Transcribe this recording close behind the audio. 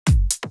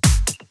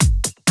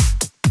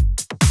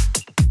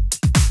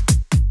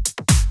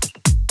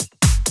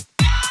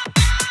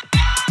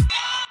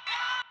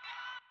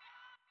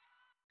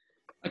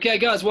Okay,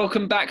 guys,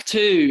 welcome back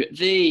to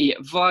the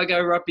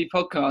Vigo Rugby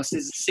podcast.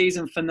 This is the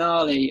season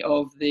finale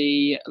of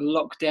the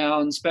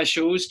lockdown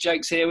specials.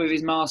 Jake's here with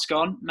his mask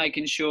on,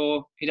 making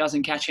sure he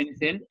doesn't catch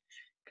anything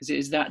because it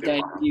is that day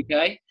in the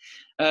UK.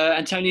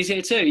 And Tony's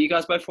here too. You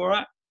guys both all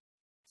right?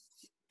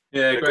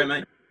 Yeah, great,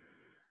 mate.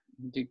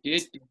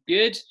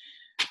 Good.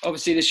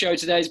 Obviously, the show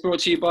today is brought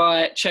to you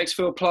by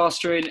Checksfield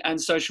Plastering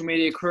and Social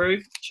Media Crew.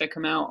 Check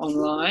them out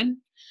online.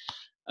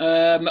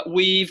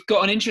 We've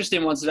got an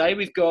interesting one today.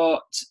 We've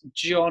got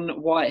John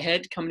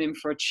Whitehead coming in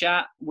for a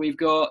chat. We've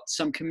got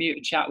some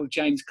commuter chat with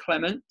James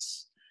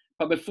Clements.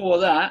 But before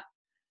that,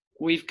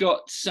 we've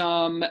got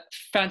some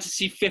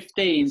Fantasy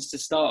 15s to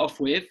start off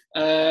with.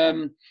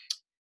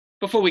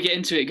 Before we get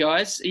into it,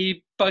 guys, are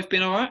you both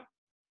been all right?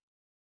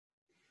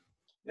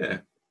 Yeah,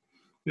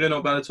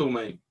 not bad at all,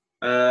 mate.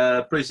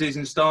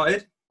 Pre-season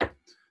started,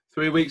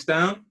 3 weeks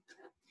down,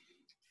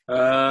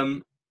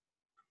 and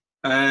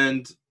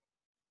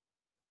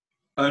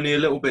only a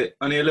little bit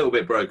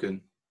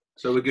broken,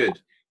 so we're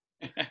good.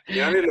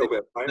 Yeah, only a little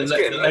bit.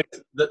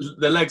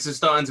 The legs are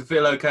starting to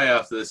feel okay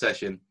after the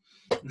session.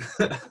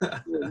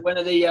 When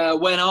are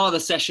the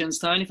sessions,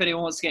 Tony? If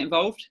anyone wants to get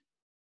involved,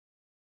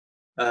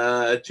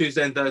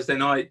 Tuesday and Thursday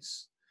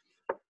nights.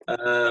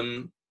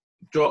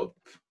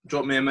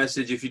 Drop me a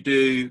message if you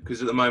do,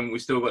 because at the moment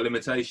we've still got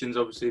limitations,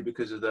 obviously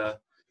because of the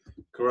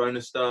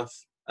corona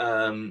stuff.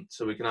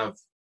 So we can have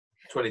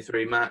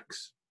 23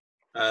 max.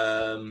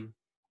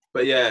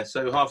 But yeah,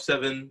 so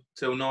 7:30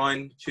 till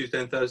 9, Tuesday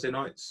and Thursday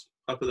nights,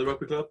 up at the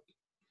rugby club.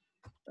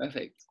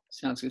 Perfect.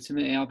 Sounds good to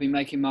me. I'll be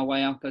making my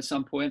way up at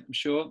some point, I'm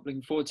sure.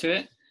 Looking forward to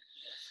it.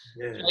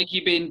 Yeah. Jake,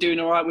 you been doing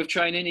all right with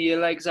training? Are your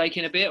legs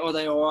aching a bit, or are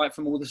they all right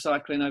from all the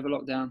cycling over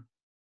lockdown?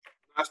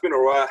 That's been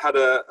all right. I had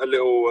a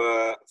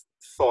little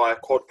thigh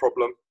quad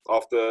problem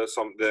after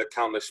the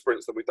countless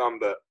sprints that we've done,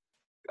 but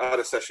I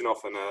had a session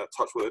off and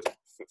touch wood,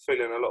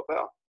 feeling a lot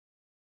better.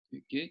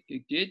 Good.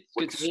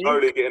 We're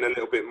slowly getting a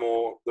little bit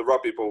more. The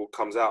rugby ball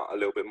comes out a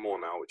little bit more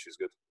now, which is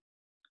good.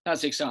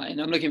 That's exciting.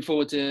 I'm looking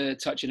forward to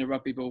touching a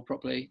rugby ball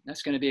properly.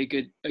 That's going to be a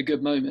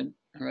good moment,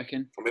 I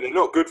reckon. I mean, they're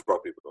not good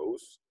rugby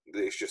balls.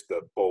 It's just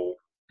the ball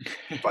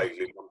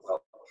vaguely comes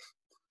up.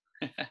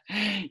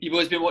 You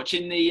boys been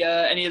watching the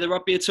any of the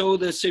rugby at all?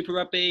 The Super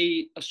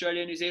Rugby,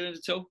 Australia, New Zealand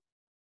at all?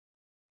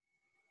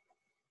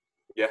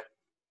 Yeah.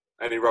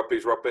 Any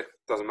rugby's rugby.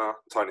 Doesn't matter.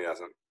 Tony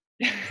hasn't.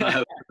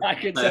 I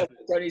can tell from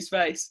Tony's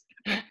face.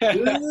 Jake,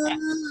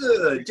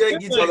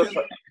 you It's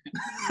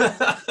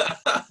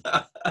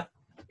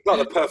like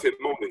the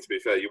perfect morning, to be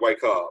fair. You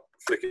wake up,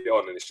 flick it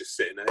on, and it's just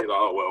sitting there. You're like,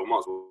 oh, well, might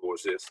as well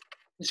watch this.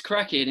 It's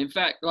cracking. In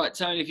fact, like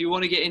Tony, if you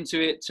want to get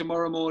into it,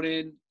 tomorrow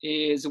morning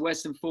is the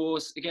Western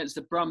Force against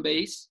the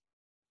Brumbies.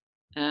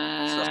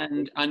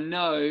 And I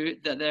know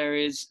that there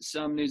is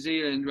some New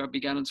Zealand rugby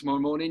going on tomorrow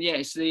morning. Yeah,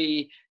 it's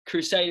the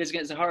Crusaders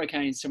against the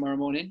Hurricanes tomorrow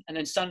morning. And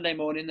then Sunday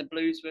morning, the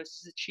Blues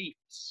versus the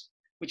Chiefs,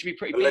 which would be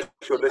pretty Unless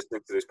big. you're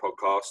listening to this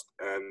podcast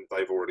and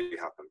they've already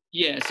happened.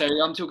 Yeah, so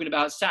I'm talking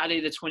about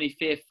Saturday the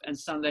 25th and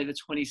Sunday the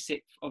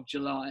 26th of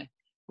July,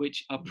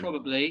 which are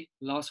probably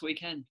last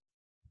weekend.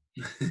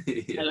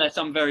 Yeah. Unless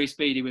I'm very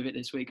speedy with it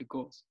this week, of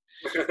course.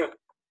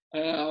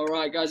 All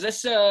right, guys,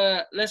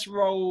 let's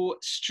roll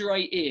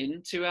straight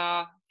in to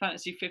our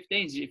Fantasy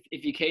 15s,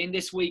 if you're keen.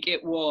 This week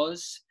it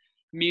was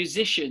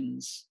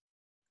musicians.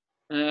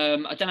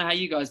 I don't know how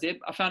you guys did,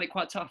 but I found it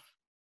quite tough.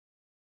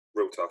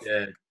 Real tough.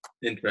 Yeah,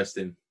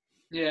 interesting.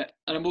 Yeah,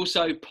 and I'm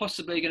also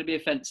possibly going to be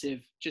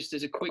offensive, just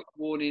as a quick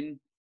warning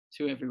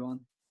to everyone.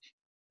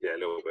 Yeah, a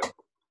little bit.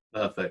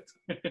 Perfect.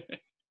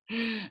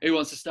 Who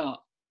wants to start?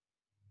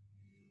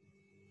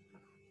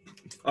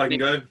 I can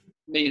go.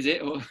 Me, is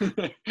it? Or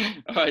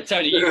all right,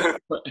 Tony, you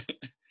go.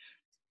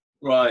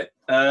 Right.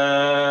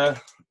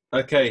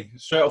 Okay,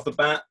 straight off the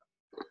bat,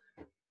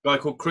 a guy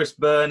called Chris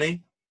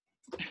Burney.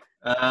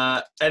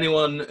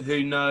 Anyone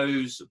who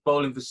knows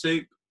Bowling for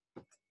Soup,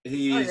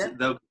 he is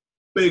the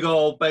big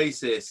old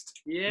bassist.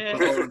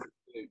 Yeah.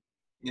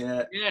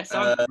 Yeah. Yes.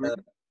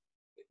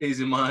 He's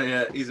in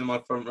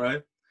my front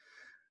row.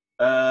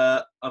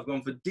 I've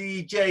gone for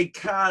DJ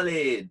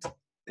Khaled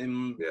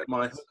in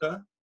my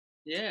hooker.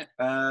 Yeah.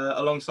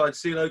 Alongside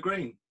CeeLo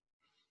Green.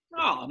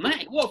 Oh,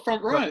 mate, what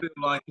front row? I feel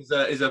like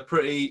is a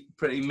pretty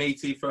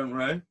meaty front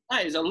row.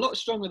 That is a lot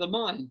stronger than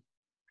mine.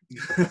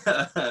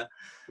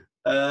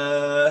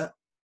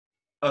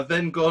 I've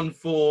then gone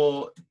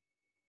for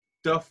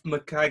Duff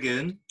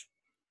McKagan,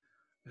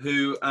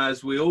 who,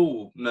 as we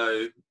all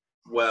know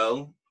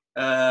well,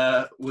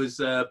 was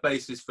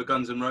bassist for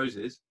Guns N'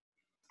 Roses.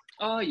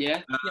 Oh,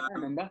 yeah. I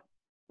remember.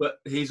 But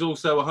he's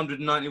also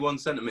 191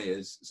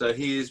 centimetres, so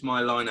he is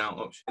my line-out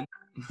option.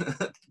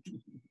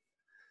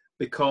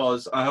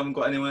 Because I haven't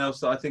got anyone else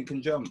that I think can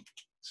jump.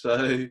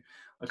 So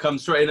I come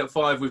straight in at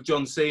 5 with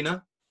John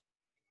Cena.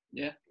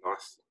 Yeah.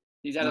 Nice.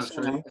 He's had a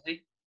song, hasn't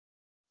he?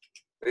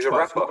 He's a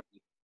rapper.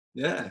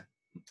 Yeah.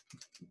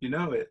 You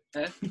know it.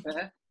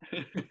 Yeah.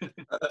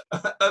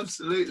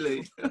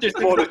 Absolutely. Just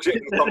More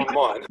legit than some of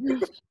mine.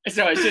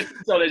 Sorry, it's just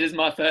solid as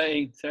my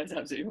 13, so it's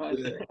absolutely fine.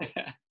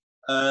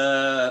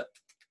 Yeah.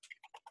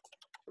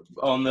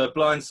 on the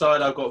blind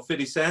side, I've got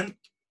 50 Cent,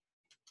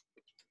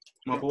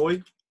 my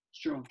boy.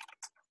 Strong.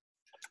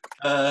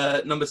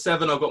 Number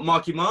 7, I've got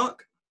Marky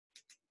Mark,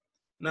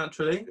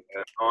 naturally.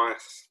 Yeah,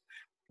 nice.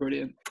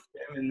 Brilliant.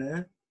 Get him in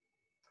there.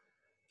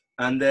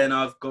 And then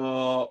I've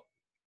got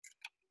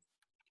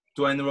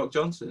Dwayne The Rock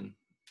Johnson,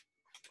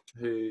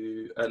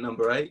 who at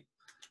number 8,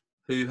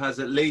 who has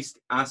at least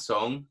a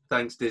song.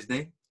 Thanks,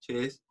 Disney.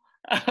 Cheers.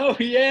 Oh,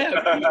 yeah.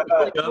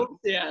 Of course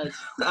he has.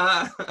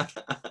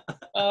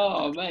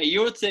 Oh, mate,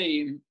 your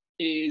team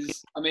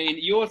is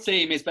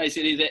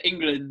basically the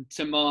England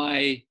to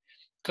my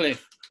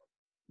Cliff.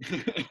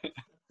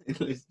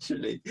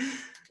 Literally.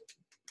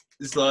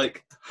 It's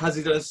like, has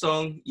he done a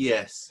song?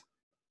 Yes.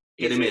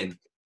 Get him in.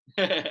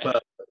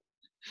 But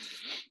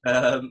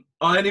I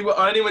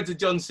only went to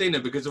John Cena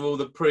because of all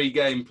the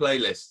pre-game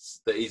playlists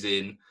that he's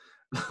in,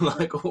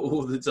 like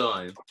all the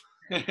time.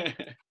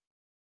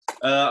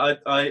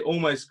 I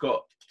almost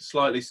got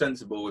slightly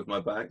sensible with my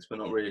backs, but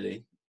not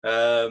really.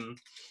 Number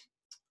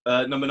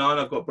 9,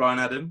 I've got Bryan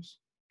Adams.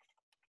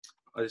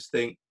 I just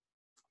think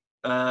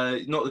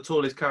he's not the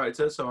tallest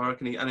character, so I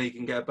reckon he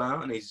can get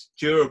about, and he's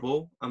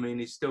durable. I mean,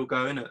 he's still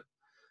going at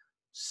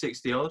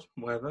 60 odd,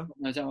 whatever.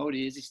 Knows how old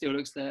he is. He still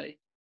looks 30.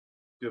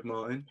 Good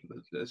Martin,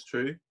 that's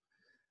true.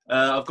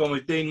 I've gone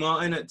with Dean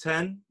Martin at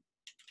 10.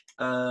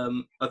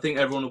 I think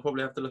everyone will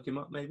probably have to look him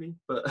up, maybe,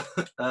 but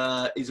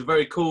he's a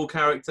very cool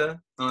character,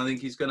 and I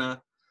think he's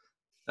gonna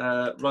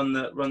run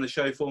the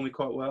show for me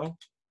quite well.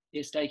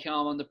 He'll stay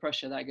calm under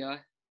pressure, that guy.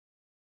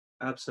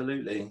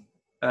 Absolutely.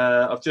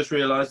 I've just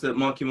realised that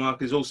Marky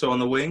Mark is also on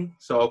the wing,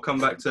 so I'll come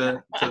back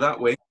to that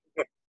wing.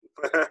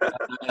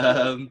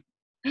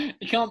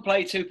 You can't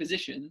play 2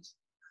 positions.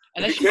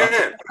 You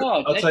can.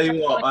 I'll tell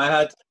you what. I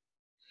had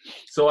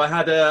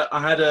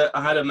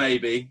a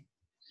maybe.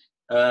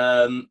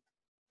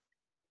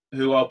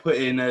 Who I'll put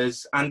in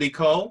as Andy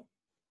Cole,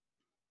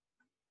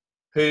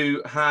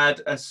 who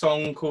had a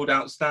song called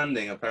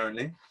 "Outstanding,"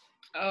 apparently.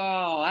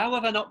 Oh, how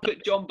have I not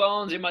put John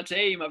Barnes in my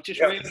team? I've just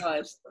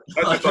realised.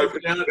 I just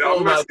opened it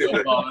up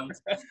massively.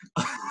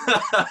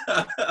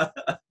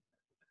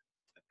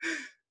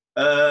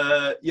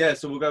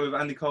 So we'll go with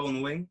Andy Cole on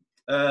the wing.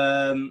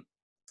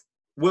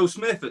 Will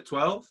Smith at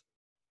 12.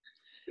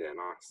 Yeah,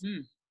 nice.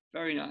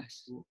 Very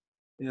nice.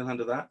 He'll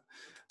handle that.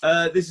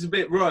 This is a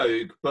bit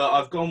rogue, but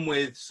I've gone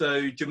with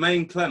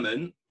Jermaine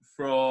Clement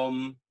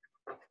from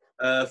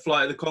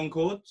Flight of the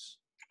Conchords.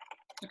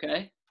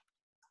 Okay.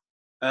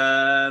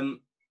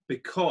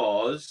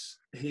 Because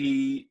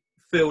he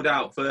filled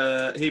out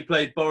he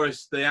played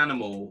Boris the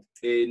Animal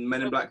in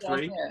Men in Black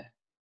 3.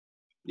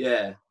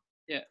 Yeah.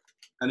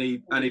 And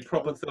he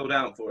proper filled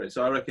out for it.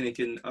 So I reckon he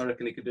can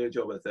do a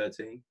job at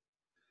 13.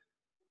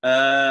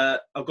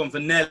 I've gone for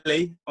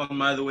Nelly on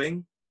my other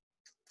wing.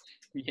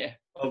 Yeah.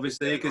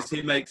 Obviously, because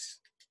he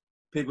makes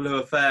people who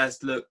are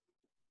fast look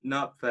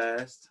not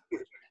fast.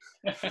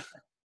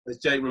 As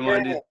Jake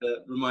reminded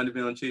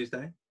me on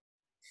Tuesday.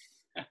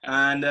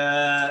 And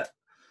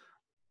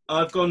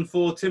I've gone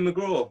for Tim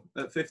McGraw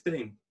at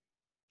 15.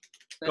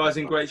 Guy's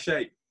in great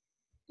shape.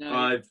 No.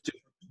 I've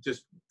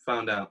just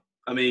found out.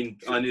 I mean,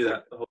 I knew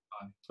that the whole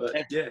time.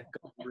 But yeah,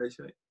 guy's in great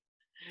shape.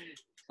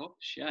 Top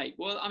shape.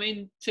 Well, I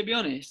mean, to be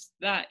honest,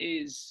 that's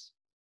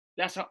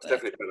up there.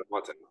 Definitely better than my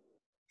team.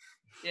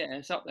 Yeah,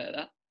 it's up there.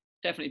 That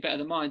definitely better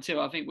than mine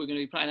too. I think we're going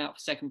to be playing out for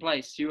second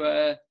place. Do you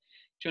want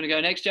to go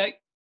next, Jake?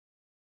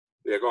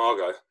 Yeah, go on, I'll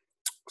go.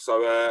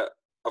 So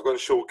I've gone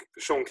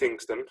Sean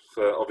Kingston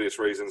for obvious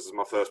reasons as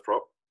my first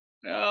prop.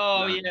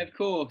 Oh yeah, of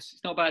course.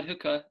 It's not a bad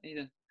hooker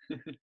either.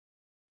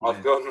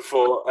 I've gone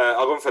for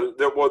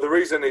the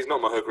reason he's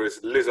not my hooker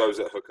is Lizzo's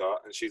at hooker,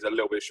 and she's a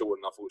little bit shorter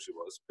than I thought she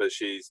was, but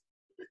she's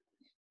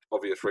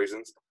obvious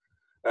reasons.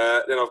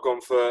 Then I've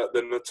gone for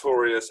the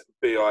Notorious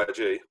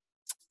B.I.G.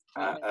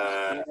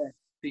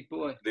 Big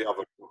boy. The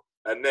other,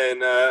 and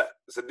then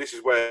so this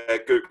is where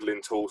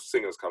Googling tall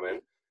singers come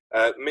in.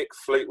 Mick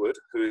Fleetwood,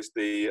 who is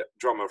the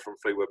drummer from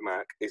Fleetwood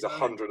Mac, is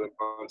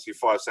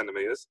 195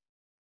 centimeters,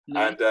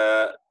 and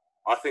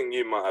I think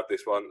you might have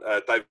this one.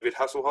 David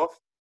Hasselhoff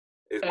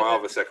is my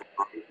other second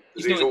row.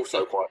 He's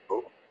also quite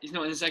tall. He's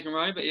not in the second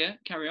row, but yeah,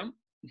 carry on.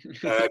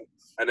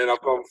 And then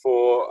I've gone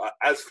for,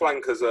 as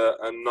flankers are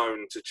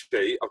known to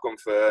cheat, I've gone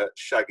for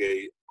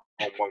Shaggy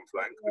on one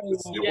flank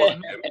because you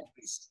want him.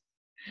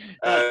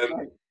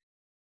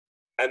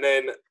 And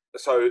then,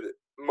 so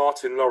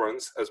Martin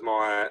Lawrence as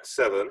my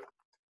 7.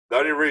 The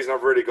only reason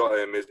I've really got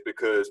him is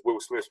because Will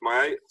Smith's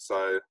my 8,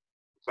 so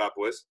bad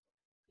boys.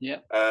 Yeah.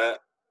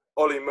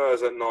 Ollie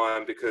Murs at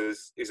 9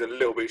 because he's a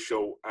little bit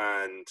short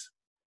and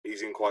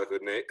he's in quite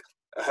good nick.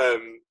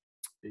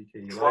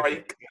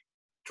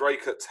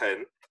 Drake at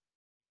 10.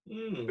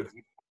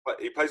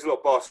 He plays a lot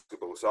of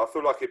basketball, so I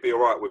feel like he'd be all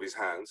right with his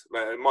hands.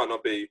 It might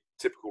not be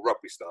typical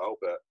rugby style,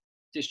 but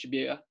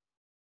distributor.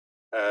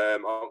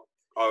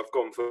 I've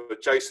gone for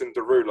Jason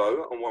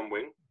Derulo on one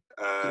wing,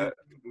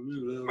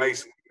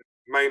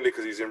 mainly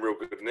because he's in real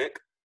good nick.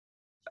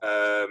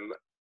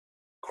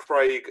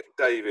 Craig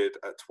David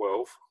at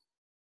 12.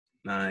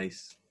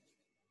 Nice.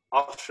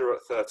 Usher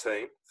at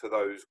 13 for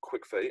those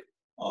quick feet.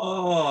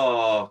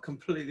 Oh,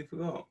 completely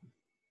forgot.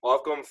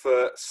 I've gone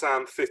for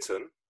Sam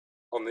Fitton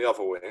on the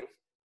other wing.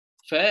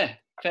 Fair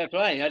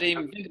play. I didn't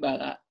even think about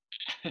that.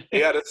 He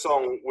had a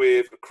song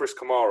with Chris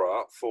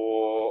Kamara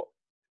for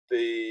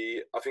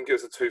I think it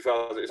was the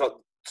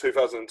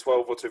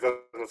 2012 or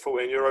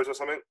 2014 Euros or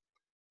something.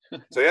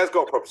 So he has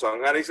got a proper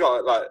song, and he's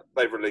got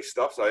they've released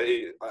stuff. So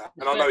and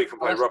I know he can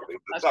play rugby.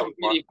 That's that was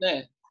really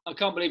fair. I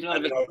can't believe none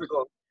of it.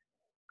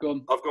 Go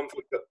on. I've gone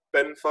for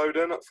Ben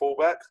Foden at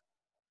fullback.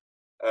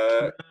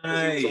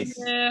 Nice.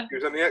 He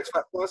was on the X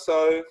Factor,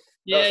 so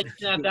yeah, you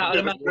can have that. I'd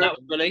imagine that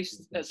was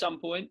released at some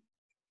point.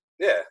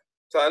 Yeah,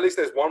 so at least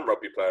there's one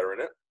rugby player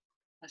in it.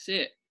 That's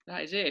it.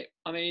 That is it.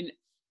 I mean,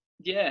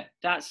 yeah,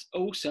 that's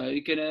also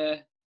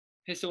gonna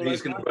piss all over.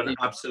 He's gonna run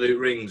absolute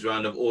rings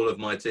round of all of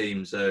my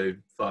team, so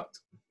fucked.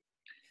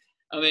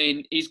 I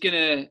mean,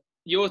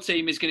 your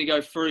team is gonna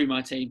go through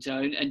my team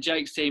zone, and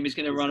Jake's team is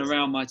gonna run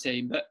around my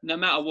team. But no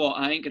matter what,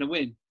 I ain't gonna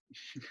win.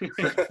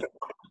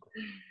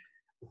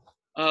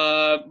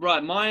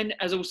 Right, mine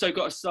has also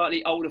got a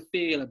slightly older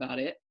feel about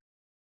it.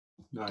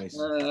 Nice.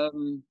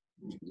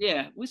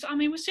 Yeah, we'll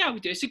see how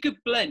we do. It's a good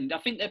blend. I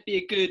think there'd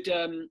be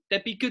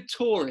good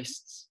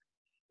tourists.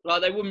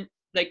 Like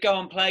they'd go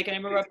and play a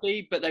game of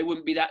rugby, but they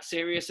wouldn't be that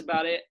serious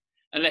about it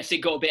unless it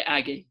got a bit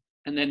aggy,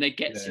 and then they'd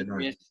get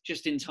serious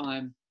just in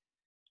time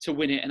to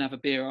win it and have a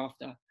beer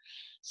after.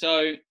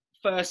 So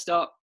first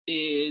up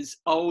is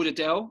Old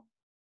Adele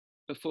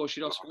before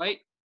she lost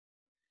weight,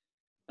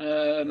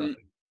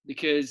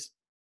 because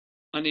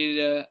I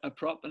needed a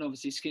prop, and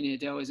obviously Skinny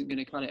Adele isn't going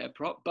to cut it a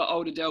prop, but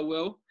Old Adele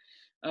will.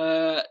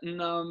 My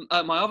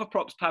other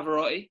prop's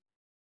Pavarotti.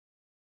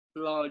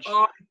 Large.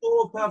 Oh, I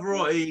thought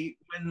Pavarotti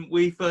when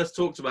we first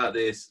talked about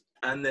this,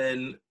 and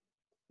then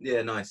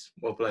nice,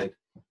 well played,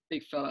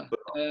 big fella.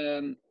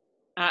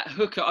 At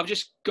hooker, I've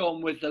just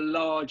gone with the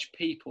large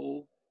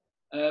people,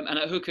 and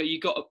at hooker, you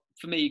got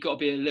to be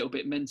a little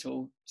bit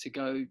mental to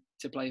go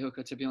to play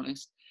hooker. To be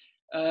honest,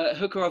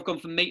 hooker, I've gone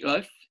for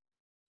Meatloaf.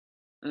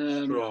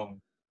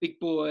 Strong, big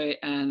boy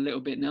and a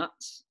little bit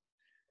nuts.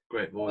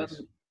 Great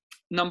voice.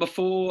 Number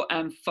 4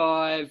 and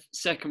 5,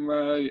 second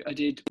row, I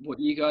did what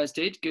you guys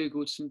did,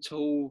 Googled some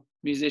tall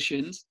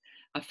musicians.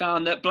 I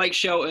found that Blake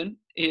Shelton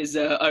is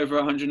over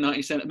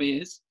 190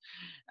 centimetres.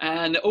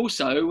 And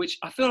also, which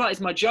I feel like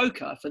is my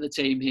joker for the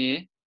team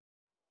here.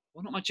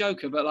 Well, not my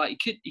joker, but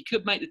like he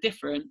could make the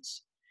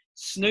difference.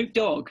 Snoop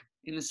Dogg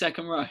in the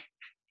second row.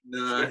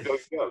 Nice.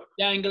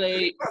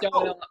 Dangly.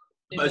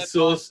 I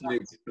saw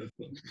Snoop.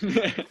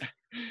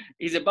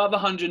 He's above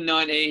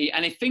 190.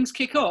 And if things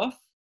kick off,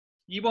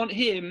 you want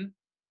him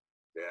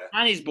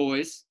and his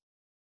boys.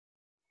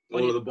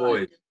 All of the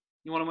boys.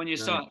 You want them on your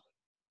side.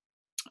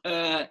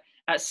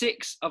 At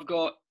 6, I've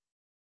got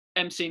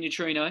MC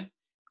Neutrino,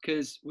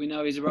 because we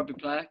know he's a rugby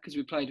player, because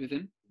we played with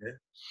him.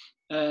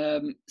 Yeah.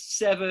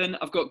 7,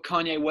 I've got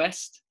Kanye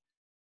West,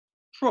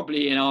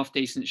 probably in half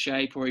decent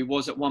shape, or he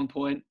was at one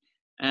point.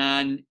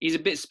 And he's a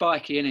bit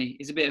spiky, isn't he?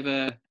 He's a bit of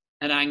an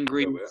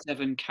angry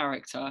 7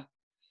 character.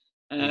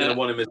 You're going to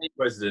want him as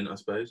president, I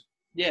suppose.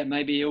 Yeah,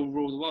 maybe he'll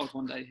rule the world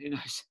one day. Who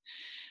knows?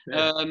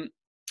 Yeah.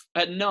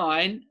 At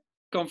 9,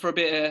 gone for a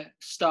bit of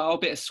style,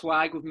 bit of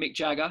swag with Mick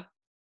Jagger.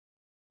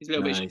 He's a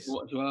little bit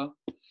short as well.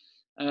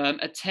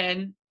 At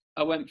 10,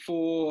 I went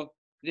for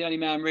the only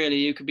man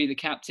really who could be the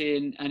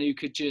captain and who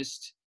could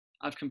just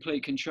have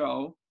complete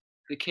control,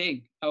 the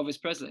King, Elvis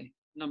Presley,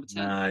 number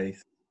 10.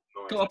 Nice.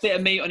 Got a bit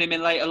of meat on him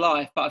in later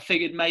life, but I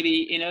figured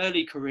maybe in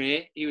early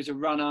career he was a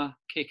runner,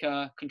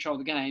 kicker, control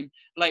the game.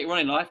 Later on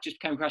in life, just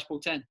became crash ball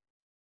 10.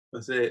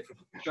 That's it.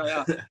 Straight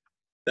up.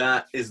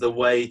 That is the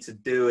way to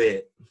do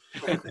it.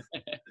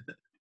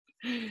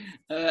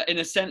 In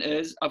the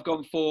centres, I've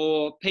gone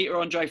for Peter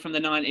Andre from the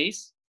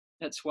 90s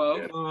at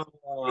 12.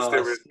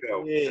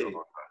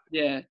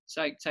 Yeah,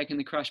 taking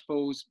the crash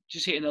balls,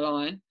 just hitting the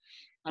line.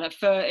 And at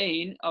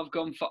 13, I've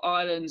gone for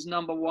Ireland's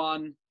number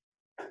 1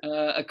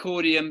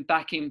 accordion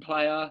backing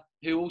player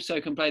who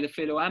also can play the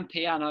fiddle and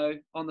piano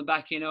on the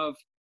backing of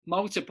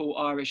multiple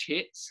Irish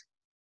hits,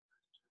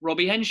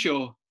 Robbie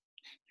Henshaw.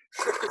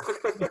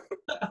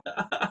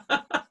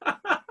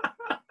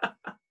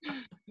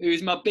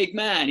 Who's my big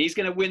man. He's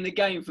going to win the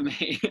game for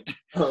me.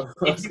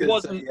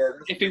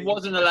 If he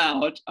wasn't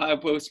allowed, I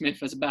have Will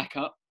Smith as a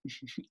backup.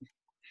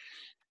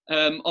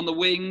 On the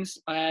wings,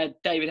 I had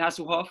David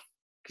Hasselhoff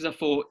because I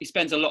thought he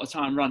spends a lot of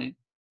time running,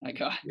 that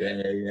guy.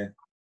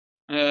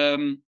 Yeah.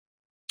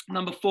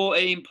 Number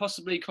 14,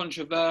 possibly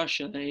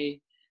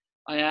controversially,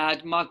 I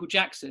had Michael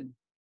Jackson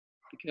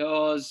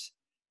because,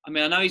 I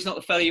know he's not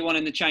the fella you want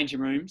in the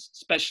changing rooms,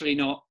 especially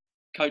not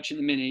coaching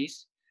the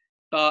minis,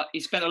 but he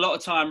spent a lot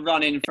of time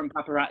running from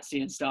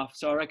paparazzi and stuff,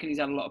 so I reckon he's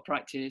had a lot of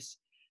practice.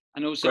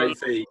 And also, great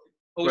feet,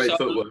 great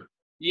footwork.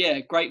 Yeah,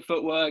 great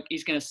footwork.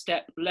 He's going to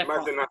step left.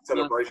 Imagine that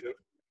celebration.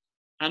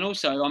 And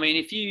also,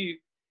 if you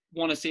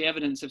want to see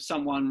evidence of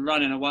someone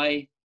running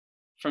away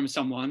from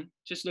someone,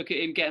 just look at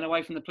him getting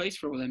away from the police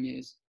for all them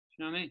years.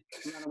 Do you know what I mean?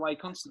 He ran away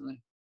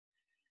constantly.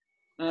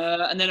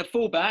 And then at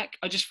fullback,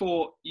 I just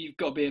thought you've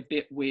got to be a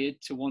bit weird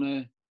to want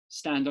to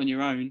stand on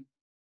your own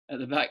at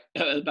the back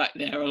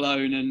there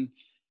alone and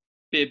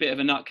be a bit of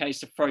a nutcase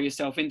to throw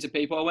yourself into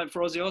people, I went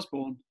for Ozzy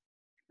Osbourne.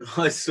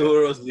 I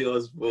saw Ozzy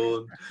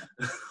Osbourne.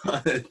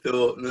 I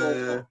thought,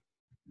 nah.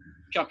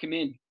 Chuck him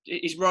in.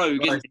 He's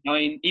rogue, isn't he? I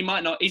mean, he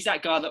might not. He's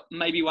that guy that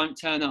maybe won't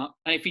turn up,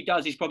 and if he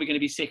does, he's probably going to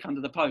be sick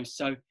under the post.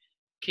 So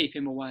keep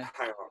him away.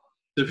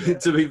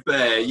 To be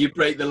fair, you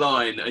break the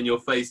line and you're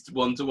faced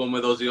 1-to-1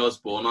 with Ozzy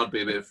Osbourne, I'd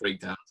be a bit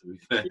freaked out, to be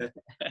fair.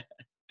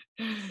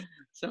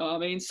 So, I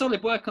mean,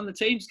 solid work on the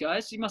teams,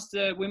 guys. We must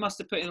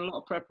have put in a lot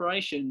of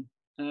preparation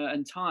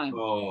and time.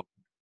 Oh,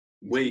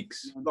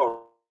 weeks. A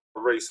lot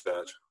of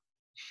research.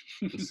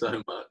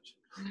 So much.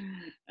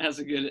 That's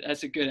a good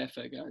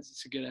effort, guys.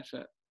 It's a good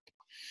effort.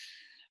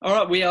 All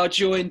right, we are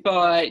joined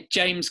by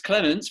James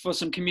Clements for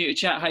some commuter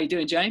chat. How you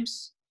doing,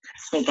 James?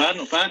 Not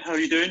bad. How are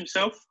you doing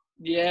yourself?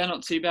 Yeah,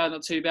 not too bad.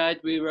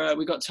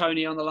 We got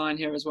Tony on the line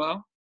here as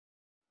well.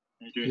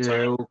 How you doing,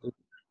 Tony?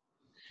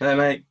 Hey,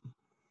 mate.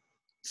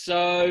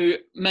 So,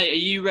 mate, are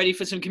you ready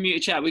for some commuter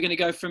chat? We're going to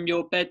go from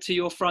your bed to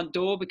your front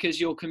door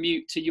because your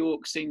commute to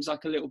York seems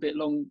like a little bit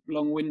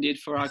long-winded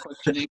for our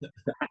questioning.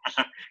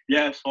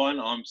 Yeah, it's fine.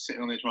 I'm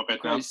sitting on the edge of my bed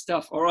now. Great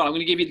stuff. All right, I'm going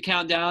to give you the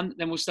countdown.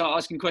 Then we'll start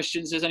asking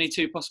questions. There's only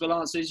 2 possible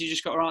answers. You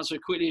just got to answer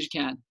as quickly as you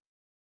can.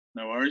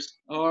 No worries.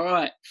 All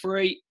right.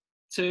 3,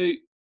 2,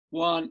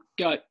 1,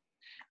 go.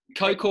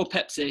 Coke or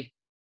Pepsi?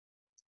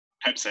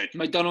 Pepsi.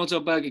 McDonald's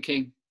or Burger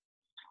King?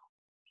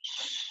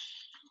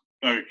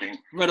 Burger King.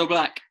 Red or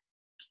black?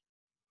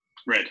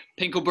 Red.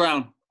 Pink or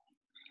brown?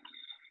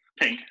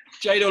 Pink.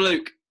 Jade or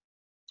Luke?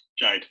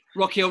 Jade.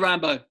 Rocky or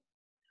Rambo?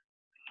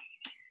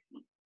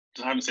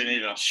 I haven't seen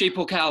either. Sheep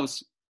or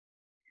cows?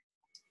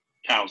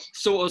 Cows.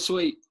 Salt or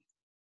sweet?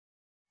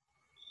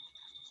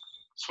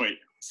 Sweet.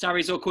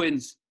 Sarries or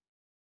Quins?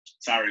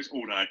 Sarries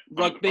all day.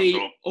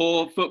 Rugby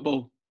or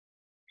football?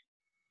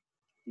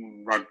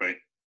 Rugby.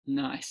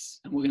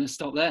 Nice. And we're going to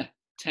stop there.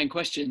 10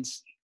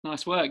 questions.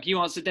 Nice work. You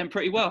answered them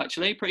pretty well,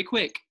 actually. Pretty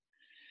quick.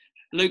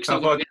 Luke's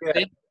not going to get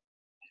in.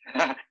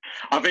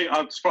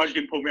 I'm surprised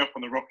you didn't pull me up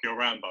on the Rocky or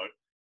Rambo.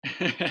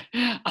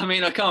 I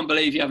mean, I can't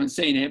believe you haven't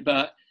seen it,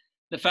 but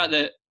the fact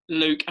that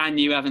Luke and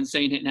you haven't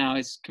seen it now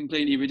is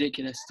completely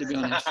ridiculous, to be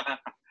honest.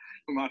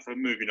 We might have a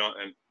movie night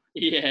then.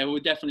 Yeah, we'll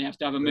definitely have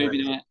to have a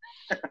movie night.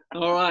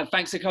 All right,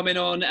 thanks for coming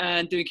on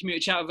and doing commuter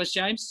chat with us,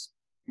 James.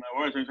 No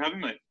worries, thanks for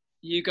having me.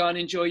 You go and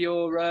enjoy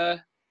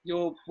your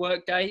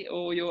work day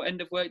or your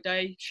end of work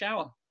day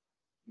shower.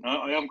 No,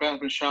 I am going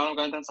to the shower. I'm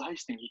going down to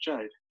Hastings with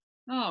Jade.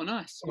 Oh,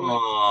 nice.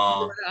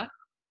 Aww.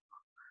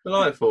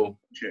 Delightful.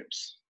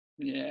 Chips.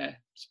 Yeah,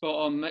 spot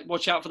on. Mate.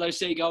 Watch out for those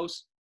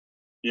seagulls.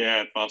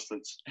 Yeah,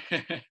 bastards.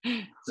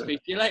 Speak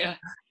to you later.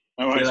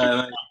 No worries.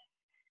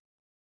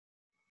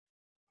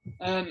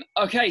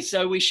 Okay,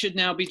 so we should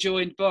now be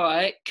joined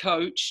by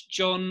Coach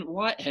John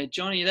Whitehead.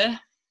 John, are you there?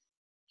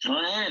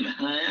 I am.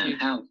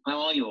 How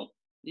are you all?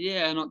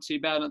 Yeah, not too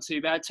bad.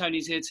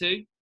 Tony's here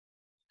too.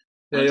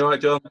 Yeah, you all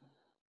right, John?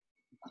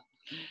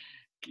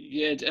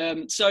 Good.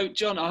 So,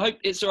 John, I hope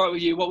it's all right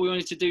with you. What we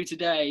wanted to do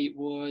today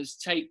was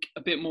take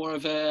a bit more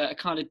of a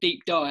kind of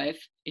deep dive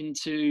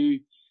into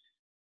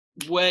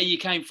where you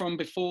came from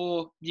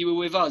before you were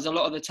with us. A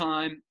lot of the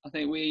time, I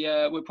think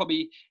we're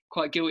probably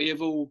quite guilty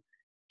of all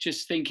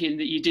just thinking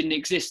that you didn't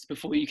exist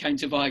before you came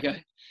to Vigo.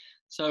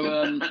 So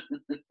I'm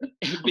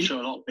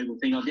sure a lot of people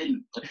think I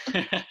didn't.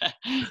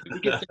 It'd be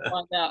good to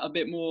find out a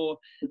bit more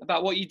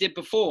about what you did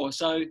before.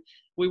 So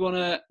we want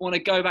to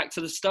go back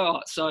to the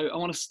start. So I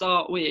want to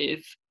start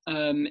with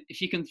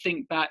if you can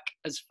think back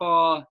as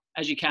far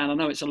as you can. I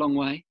know it's a long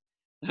way,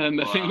 but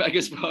wow. Think back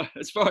as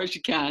far as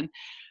you can.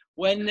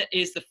 When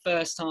is the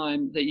first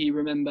time that you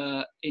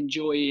remember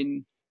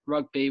enjoying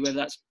rugby, whether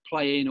that's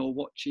playing or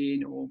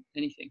watching or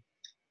anything?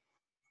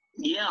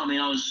 Yeah, I mean,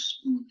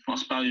 I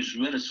suppose,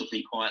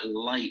 relatively quite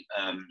late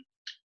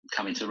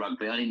coming to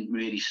rugby. I didn't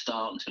really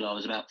start until I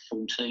was about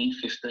 14,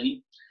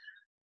 15.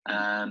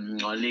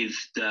 I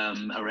lived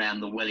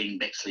around the Welling,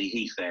 Bexley,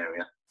 Heath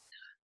area.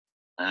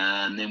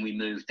 And then we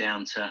moved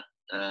down to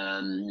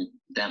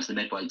the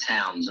Medway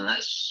Towns, and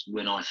that's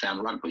when I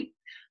found rugby.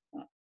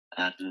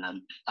 Up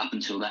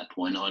until that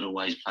point, I'd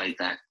always played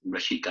that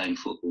wretched game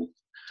football.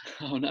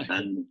 Oh, no.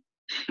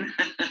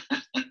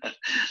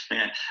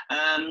 Yeah,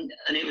 and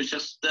it was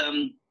just,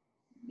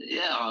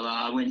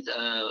 I went,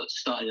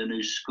 started a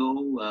new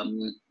school.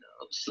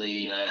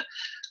 Obviously,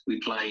 we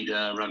played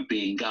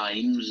rugby in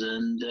games,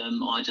 and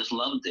I just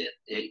loved it.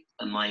 It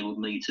enabled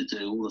me to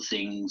do all the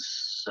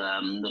things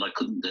that I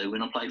couldn't do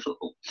when I played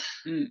football.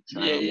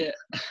 So, yeah.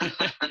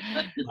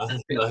 I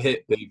think I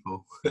hit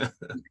people.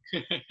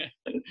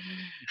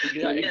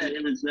 Yeah,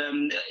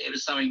 it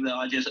was something that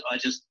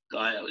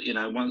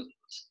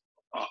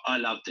I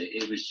loved it.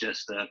 It was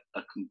just a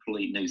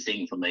complete new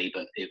thing for me,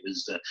 but it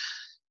was,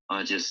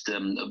 I just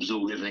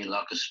absorbed everything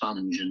like a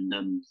sponge. And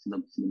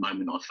from the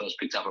moment I first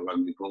picked up a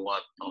rugby ball,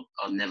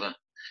 I never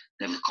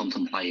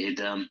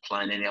contemplated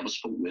playing any other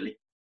sport, really.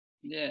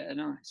 Yeah,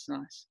 nice.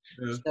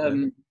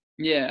 Okay.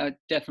 Yeah, I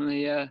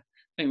definitely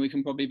think we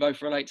can probably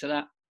both relate to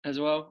that as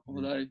well.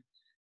 Although,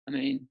 I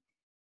mean,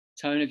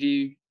 Tone, have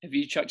you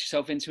chucked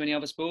yourself into any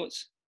other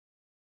sports?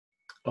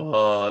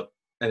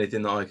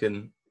 Anything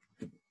that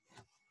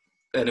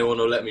anyone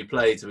will let me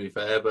play, to be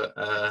fair, but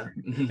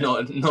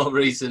not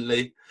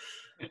recently.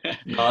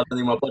 No, I don't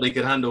think my body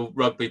can handle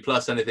rugby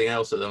plus anything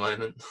else at the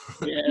moment.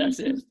 Yeah, that's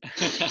it.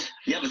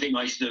 The other thing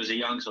I used to do as a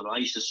youngster, I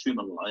used to swim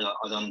a lot.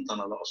 I've done a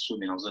lot of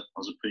swimming. I was a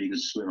pretty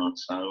good swimmer,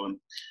 so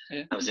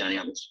that was the only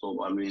other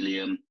sport I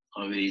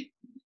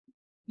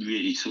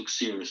really took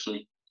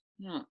seriously.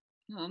 Oh,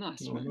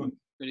 nice. Oh, nice.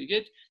 Really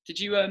good. Did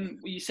you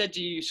you said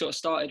you sort of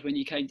started when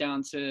you came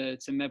down to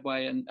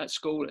Medway and at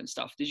school and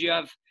stuff.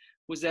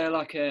 Was there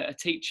like a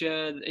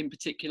teacher in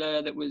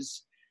particular that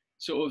was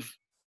sort of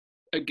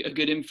a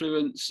good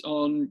influence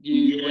on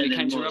you when it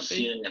came to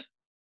rugby?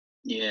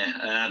 Yeah.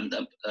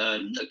 A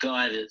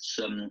guy that's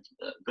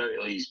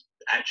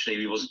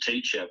he was a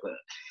teacher, but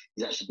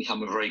he's actually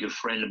become a very good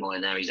friend of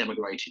mine now. He's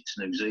emigrated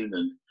to New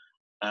Zealand.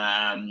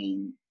 A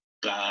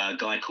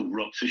guy called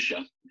Rob Fisher,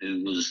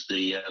 who was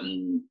the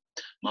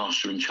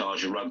master in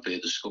charge of rugby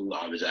at the school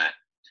that I was at,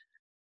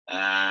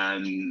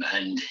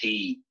 and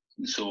he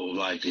sort of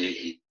like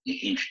he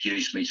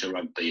introduced me to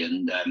rugby,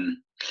 and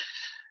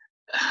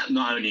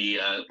not only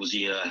was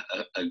he a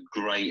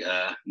great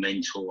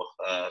mentor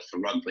for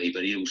rugby,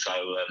 but he also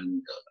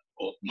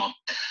my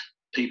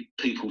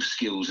people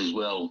skills as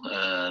well.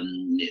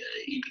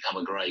 He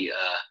become a great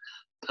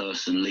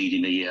person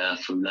leading me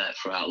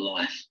throughout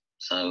life.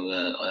 So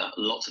a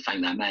lot to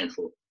thank that man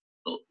for.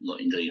 A lot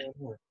indeed.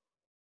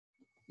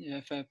 Yeah,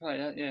 fair play.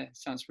 That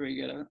sounds pretty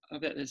good. I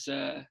bet there's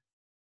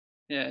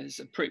it's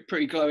a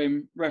pretty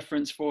glowing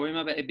reference for him.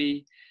 I bet he'd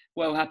be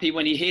well happy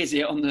when he hears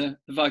it on the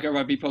Vigo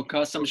Rugby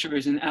podcast. I'm sure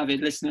he's an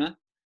avid listener.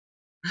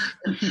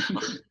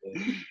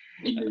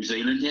 In New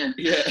Zealand, yeah.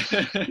 Yeah.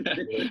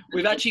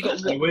 We've actually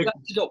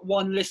got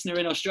one listener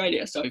in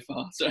Australia so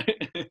far. So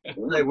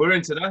hey, we're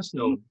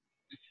international.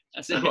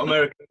 That's We've it. got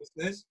American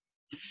listeners.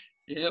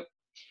 Yep.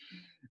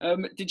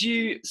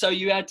 So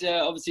you had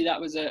obviously that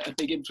was a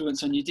big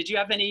influence on you. Did you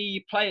have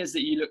any players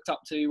that you looked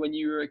up to when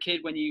you were a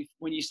kid, when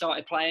you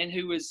started playing?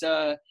 Who was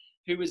the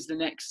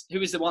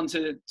one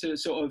to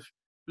sort of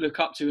look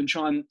up to and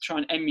try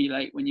and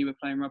emulate when you were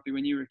playing rugby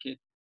when you were a kid?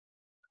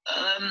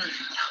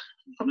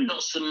 Probably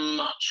not so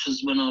much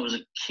as when I was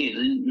a kid.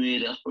 I didn't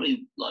really. I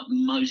probably, like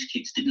most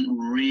kids, didn't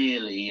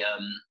really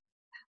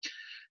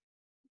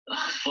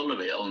follow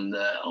it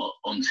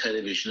on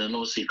television, and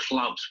obviously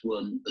clubs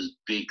weren't as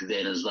big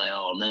then as they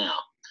are now.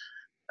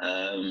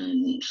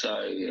 So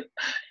I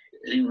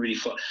didn't really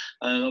follow.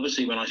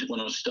 Obviously, when I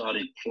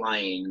started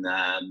playing,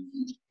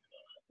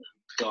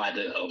 guy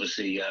that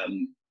obviously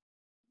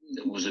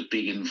was a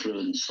big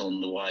influence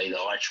on the way that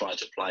I tried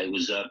to play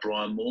was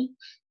Brian Moore.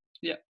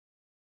 Yeah.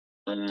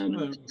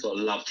 So I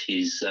loved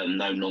his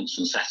no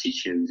nonsense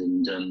attitude,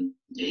 and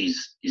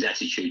his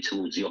attitude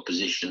towards the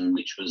opposition,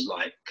 which was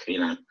like,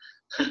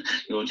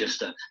 you're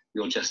just a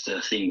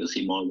thing that's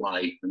in my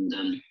way,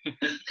 and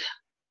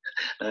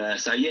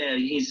so yeah,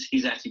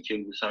 his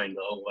attitude was something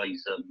that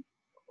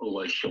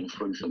always shone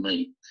through for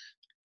me.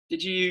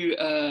 Did you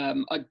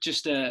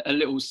just a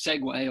little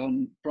segue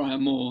on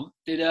Brian Moore?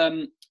 Did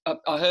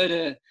I heard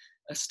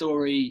a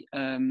story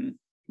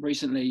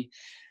recently,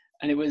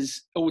 and it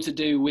was all to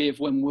do with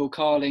when Will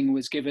Carling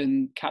was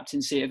given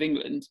captaincy of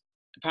England.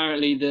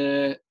 Apparently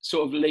the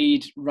sort of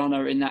lead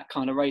runner in that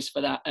kind of race for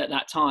that at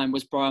that time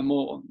was Brian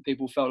Moore.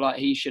 People felt like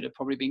he should have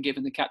probably been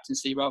given the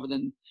captaincy rather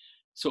than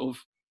sort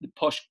of the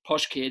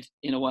posh kid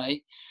in a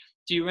way.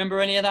 Do you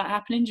remember any of that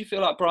happening? Do you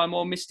feel like Brian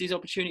Moore missed his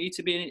opportunity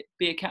to be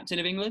a captain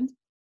of England?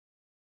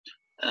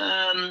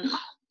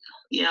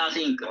 Yeah, I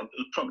think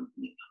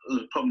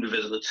the problem with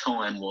it at the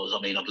time was,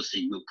 I mean,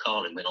 obviously Will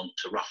Carling went on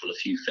to ruffle a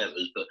few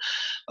feathers, but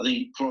I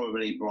think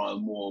probably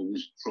Brian Moore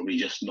was probably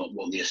just not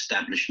what the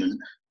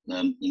establishment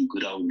in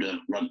good old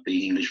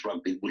English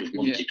rugby would have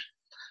wanted.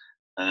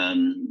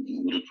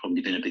 It would have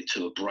probably been a bit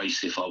too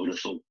abrasive, I would have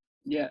thought.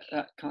 Yeah,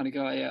 that kind of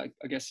guy. Yeah,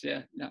 I guess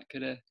that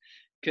could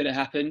have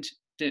happened.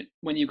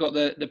 When you've got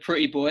the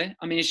pretty boy,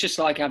 I mean, it's just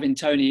like having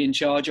Tony in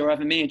charge or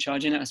having me in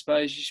charge, innit? I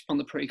suppose you just want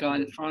the pretty guy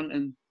in the front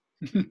and.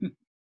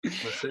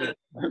 That's it.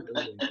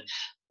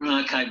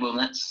 Okay, well,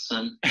 that's.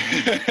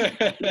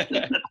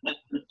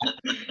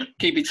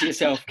 Keep it to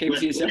yourself. Keep it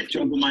to yourself,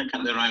 John. People make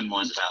up their own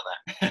minds about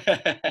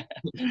that.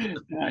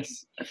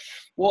 Nice.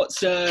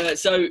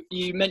 So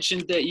you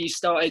mentioned that you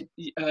started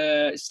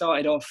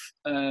off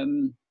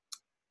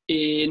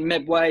in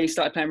Medway,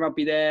 started playing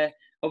rugby there.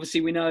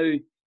 Obviously, we know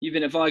you've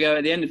been at Vigo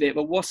at the end of it,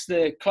 but what's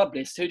the club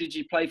list? Who did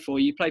you play for?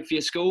 You played for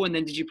your school, and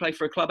then did you play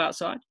for a club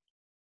outside?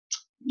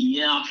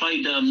 Yeah, I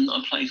played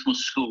for my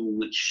school,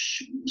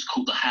 which was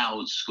called the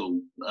Howard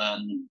School.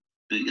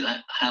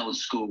 That Howard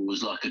School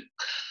was like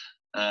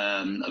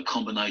a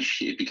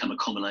combination. It became a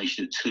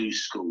combination of two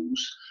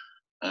schools.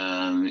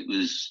 It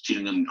was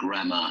Gillingham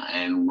Grammar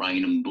and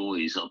Rainham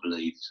Boys, I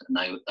believe,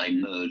 and they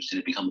merged and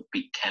it became a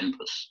big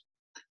campus.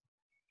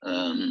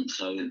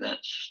 So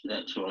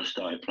that's where I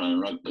started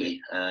playing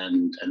rugby,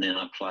 and then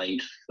I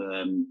played.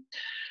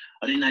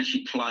 I didn't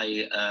actually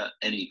play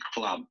any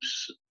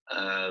clubs,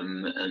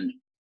 and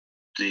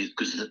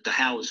because the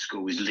Howard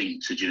School is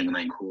linked to Gillingham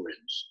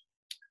Anchorians.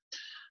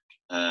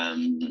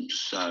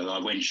 So I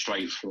went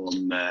straight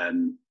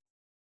from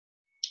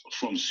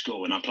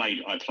school, and I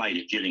played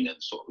at Gillingham,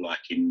 sort of like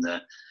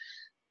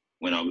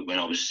when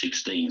I was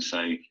 16. So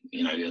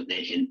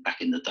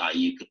back in the day,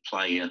 you could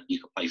play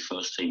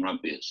first team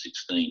rugby at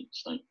 16.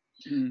 So.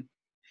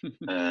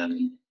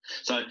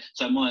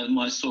 So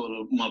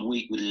my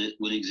week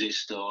would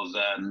exist of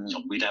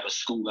we'd have a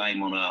school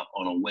game on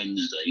a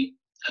Wednesday,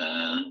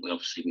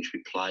 which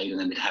we played, and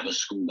then we'd have a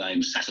school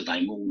game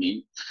Saturday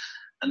morning,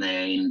 and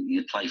then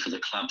you'd play for the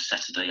club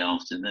Saturday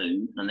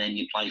afternoon, and then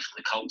you play for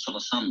the Colts on a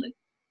Sunday.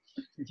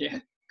 Yeah,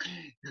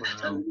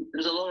 so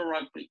there's a lot of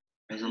rugby.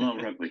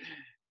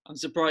 I'm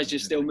surprised you're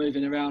still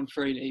moving around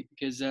freely,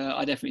 because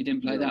I definitely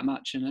didn't play that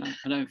much, and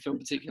I don't feel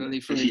particularly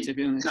free, to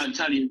be honest.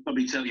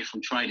 Probably tell you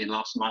from training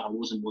last night, I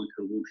wasn't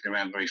walking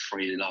around very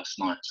freely last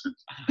night.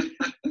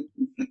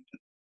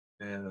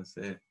 Yeah, that's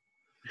it.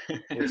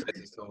 All takes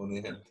its toll in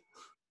the end.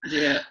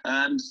 Yeah.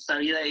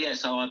 So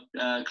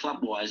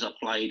club-wise, I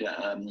played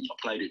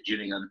at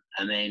Gillingham,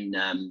 and then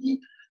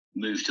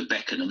moved to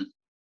Beckenham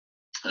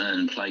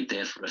and played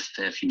there for a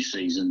fair few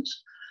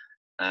seasons.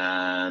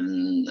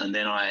 And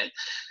then I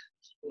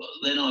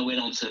went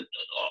on to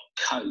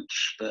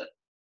coach, but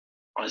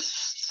I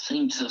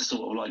seemed to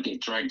sort of like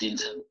get dragged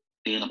into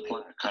being a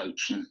player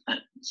coach, and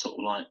that sort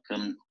of like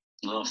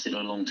lasted a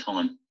long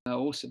time.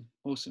 Awesome.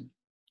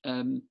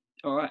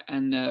 All right,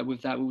 and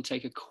with that, we'll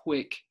take a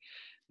quick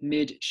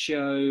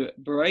mid-show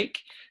break.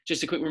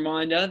 Just a quick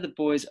reminder, the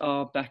boys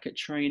are back at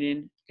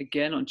training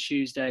again on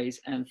Tuesdays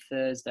and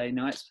Thursday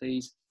nights.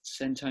 Please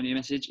send Tony a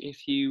message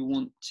if you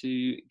want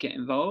to get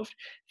involved.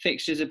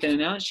 Fixtures have been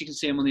announced. You can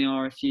see them on the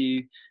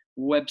RFU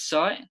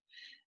website.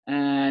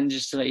 And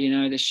just to let you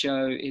know, the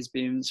show is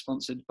being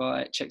sponsored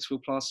by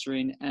Checksfield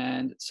Plastering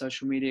and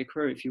Social Media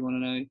Crew. If you want to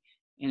know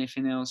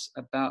anything else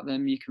about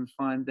them, you can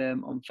find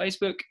them on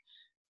Facebook,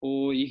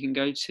 or you can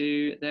go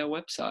to their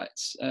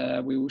websites.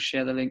 We will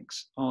share the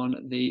links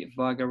on the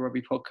Vigo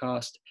Rugby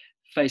Podcast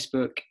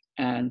Facebook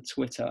and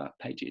Twitter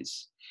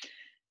pages.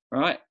 All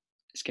right,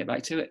 let's get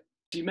back to it.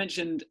 You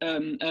mentioned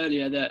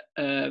earlier that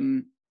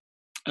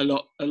a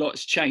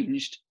lot's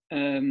changed.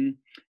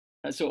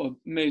 That sort of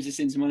moves us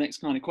into my next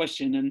kind of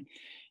question.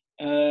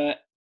 And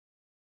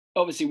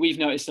obviously, we've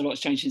noticed a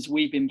lot's changed since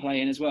we've been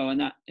playing as well, and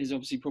that is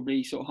obviously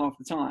probably sort of half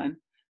the time.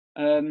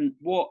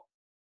 What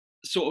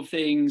sort of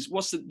things?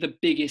 What's the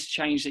biggest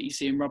change that you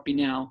see in rugby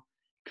now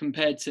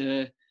compared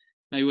to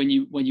maybe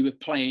when you were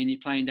playing your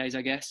playing days,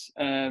 I guess?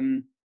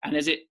 And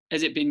has it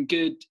been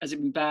good? Has it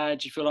been bad?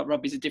 Do you feel like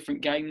rugby's a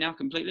different game now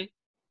completely?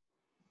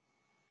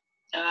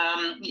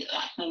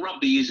 Well,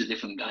 rugby is a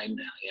different game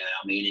now. Yeah,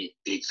 I mean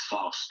it's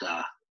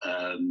faster.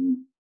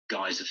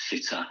 Guys are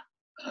fitter.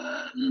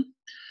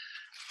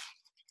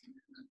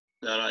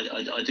 But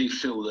I do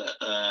feel that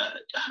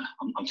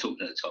I'm talking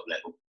at the top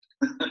level.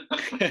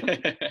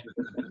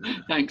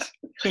 Thanks.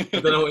 I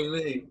don't know what you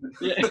mean.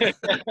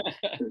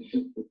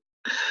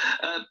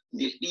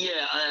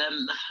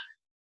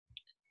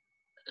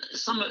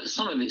 Some of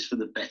it's for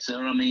the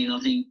better. I mean, I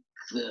think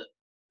that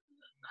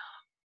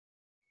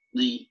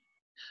the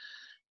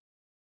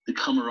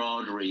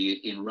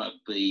camaraderie in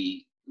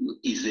rugby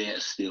is there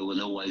still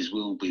and always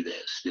will be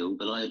there still.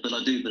 But I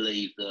do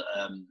believe that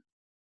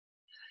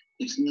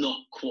it's not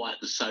quite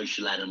the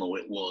social animal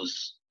it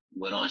was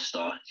when I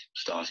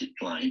started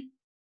playing.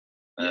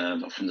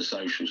 From the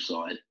social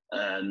side,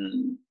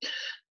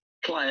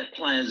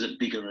 players are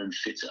bigger and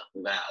fitter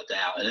without a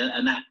doubt,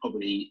 and that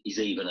probably is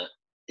even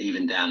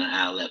down at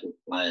our level.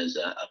 Players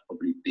are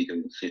probably bigger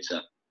and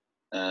fitter.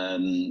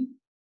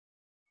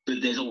 But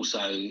there's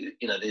also,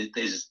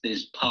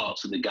 there's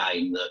parts of the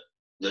game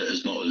that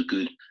is not as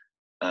good.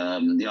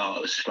 The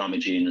art of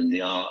scrummaging and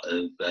the art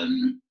of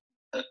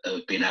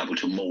being able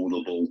to maul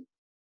the ball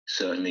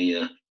certainly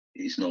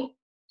is not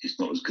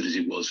as good as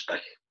it was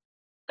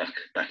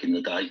back in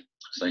the day,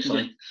 as they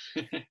say.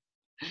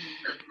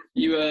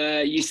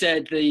 You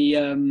said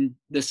the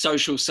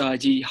social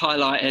side you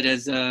highlighted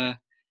as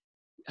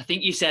I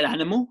think you said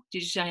animal.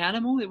 Did you say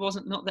animal? It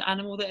wasn't not the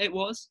animal that it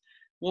was.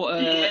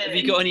 What have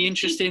you got any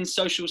interesting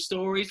social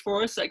stories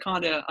for us? That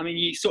kind of, I mean,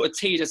 you sort of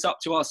teed us up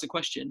to ask the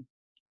question.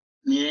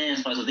 Yeah, I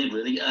suppose I did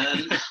really.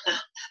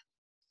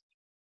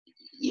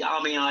 Yeah,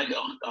 I mean, I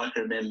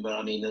can remember.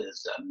 I mean,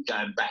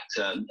 going back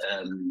to,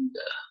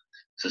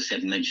 as I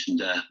said,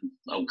 mentioned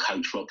old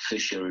coach Rob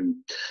Fisher, who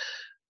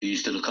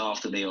used to look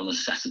after me on a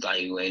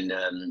Saturday when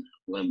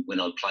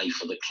I'd play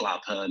for the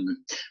club.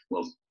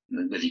 Well,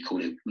 whether you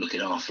call it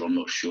looking after, I'm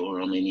not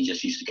sure. I mean, he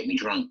just used to get me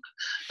drunk.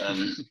 But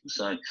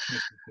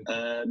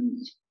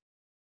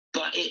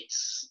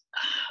it's,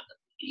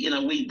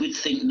 we'd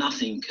think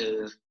nothing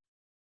of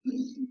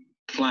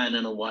playing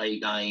an away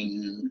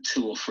game,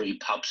 2 or 3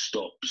 pub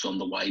stops on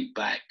the way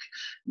back.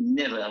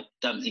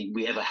 Don't think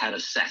we ever had a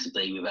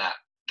Saturday without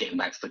getting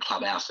back to the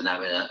clubhouse and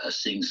having a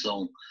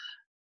sing-song.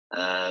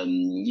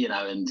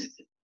 And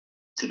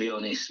to be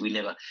honest, we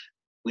never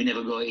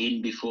got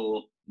in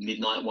before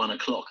midnight, 1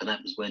 o'clock, and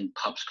that was when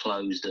pubs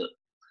closed at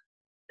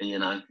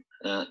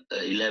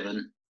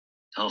 11,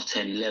 half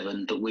 10,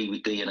 11. But we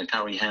would be in a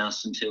curry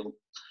house until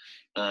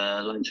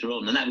later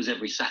on, and that was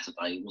every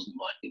Saturday. It wasn't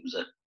like it was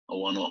a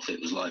one-off. It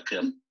was like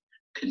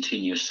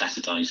continuous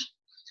Saturdays,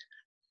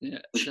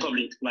 which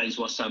probably explains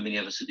why so many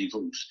of us are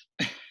divorced.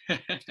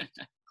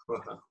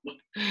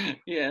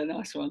 Yeah,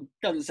 nice one.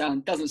 Doesn't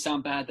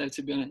sound bad though,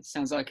 to be honest.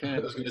 Sounds like I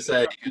was going to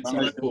say you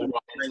could fall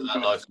right into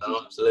that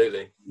lifestyle.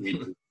 Absolutely.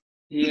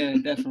 Yeah,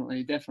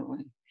 definitely.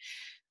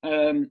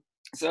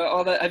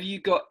 So, have you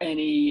got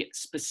any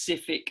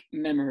specific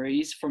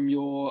memories from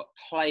your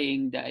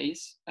playing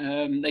days?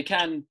 They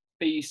can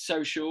be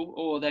social,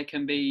 or they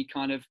can be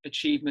kind of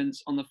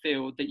achievements on the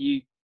field that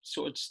you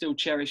sort of still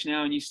cherish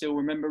now and you still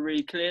remember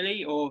really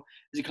clearly, or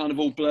is it kind of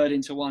all blurred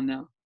into one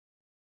now?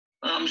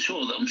 I'm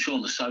sure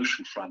on the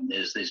social front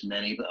there's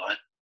many, but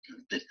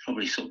they've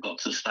probably sort of got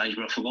to the stage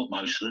where I forgot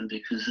most of them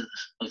because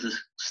of the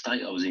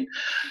state I was in.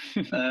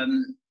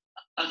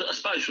 I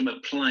suppose from a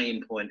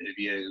playing point of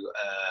view,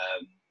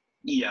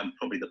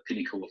 probably the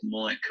pinnacle of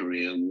my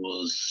career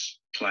was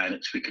playing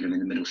at Twickenham in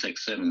the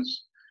Middlesex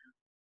Sevens,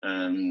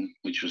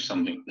 which was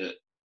something that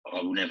I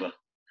will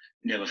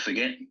never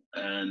forget.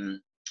 That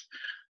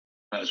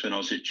was when I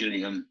was at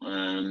Gillingham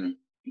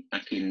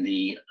back in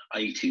the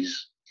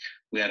 80s.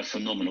 We had a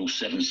phenomenal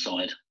sevens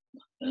side.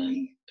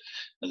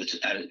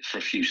 For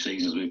a few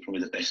seasons, we were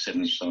probably the best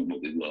sevens side.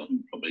 Well,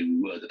 we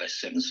were the best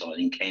sevens side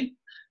in Kent.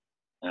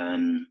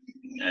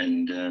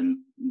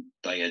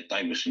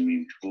 They were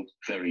some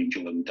very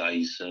enjoyable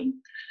days. And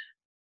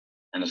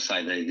I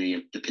say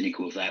the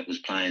pinnacle of that was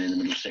playing in the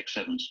Middlesex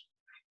Sevens.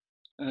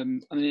 I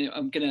mean,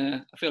 I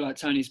feel like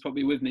Tony's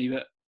probably with me,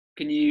 but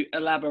can you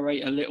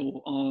elaborate a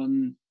little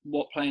on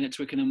what playing at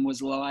Twickenham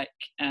was like,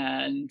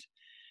 and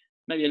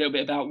maybe a little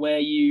bit about where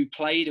you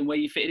played and where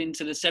you fitted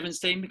into the sevens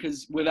team?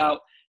 Because without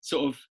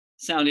sort of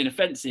sounding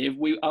offensive,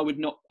 I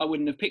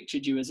wouldn't have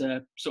pictured you as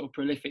a sort of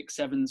prolific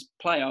sevens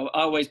player.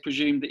 I always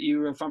presumed that you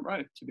were a front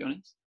row, to be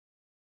honest.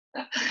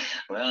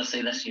 Well,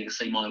 you can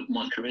see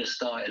my career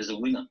started as a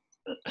winger.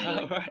 But,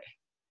 oh, right.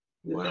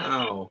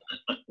 Wow.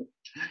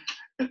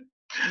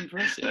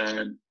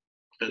 Impressive.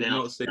 But then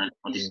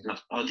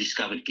I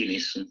discovered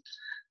Guinness, and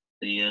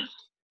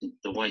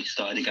the way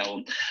started to go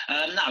on.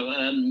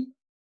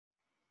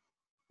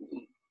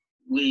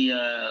 We,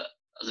 as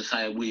I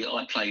say,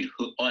 I played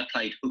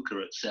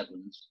hooker at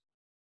sevens,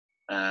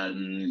 but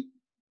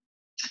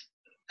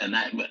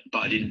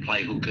I didn't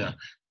play hooker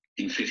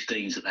in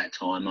 15s at that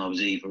time. I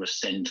was either a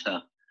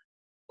centre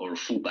or a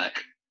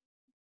fullback,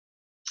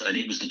 and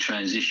it was the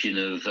transition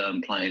of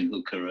playing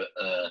hooker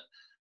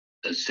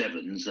at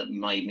sevens that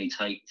made me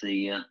take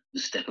the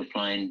step of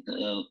playing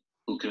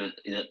hooker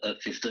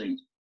at 15.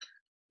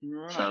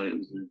 Right.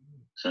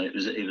 So it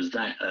was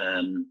that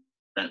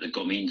that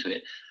got me into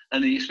it,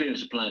 and the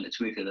experience of playing at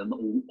Twickenham,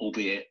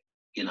 albeit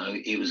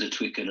it was a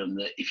Twickenham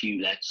that if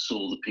you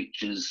saw the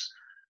pictures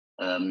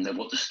of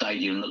what the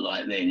stadium looked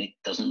like then, it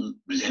doesn't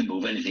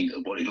resemble anything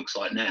of what it looks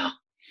like now.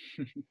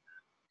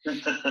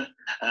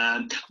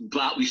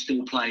 But we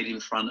still played in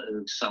front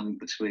of some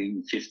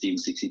between 50 and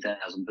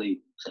 60,000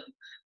 people. So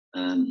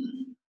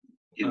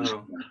it was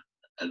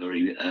a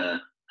very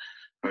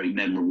very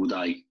memorable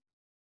day.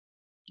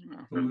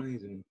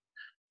 Amazing.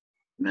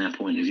 From our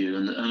point of view,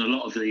 and a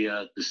lot of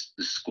the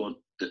squad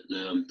that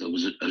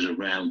was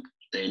around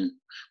then,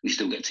 we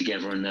still get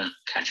together and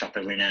catch up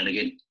every now and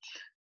again.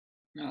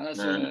 No,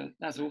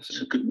 that's awesome.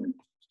 So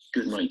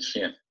good mates,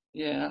 yeah.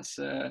 Yeah,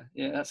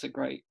 that's a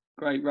great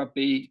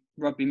rugby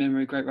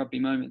memory, great rugby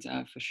moment to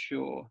have for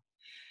sure.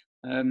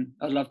 I'd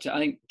love to. I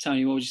think,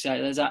 Tony, what would you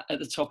say? There's that at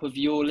the top of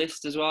your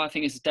list as well. I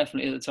think it's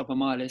definitely at the top of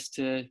my list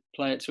to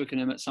play at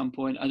Twickenham at some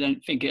point. I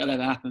don't think it'll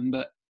ever happen,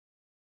 but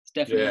it's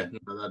definitely.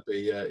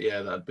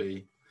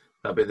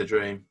 That'd be the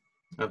dream.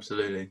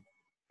 Absolutely.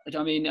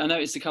 I mean, I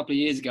noticed a couple of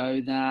years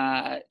ago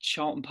that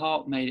Charlton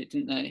Park made it,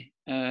 didn't they?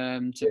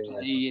 To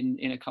play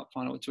in a cup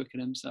final with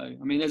Twickenham. So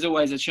I mean, there's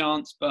always a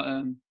chance, but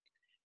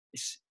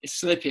it's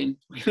slipping.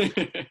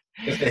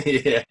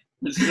 Yeah.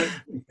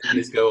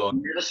 Let's go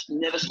on.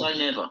 Never say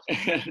never.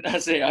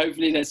 That's it.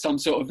 Hopefully there's some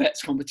sort of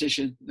vets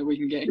competition that we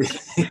can get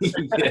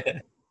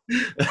into.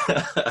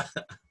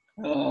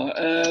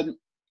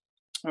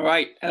 All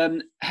right.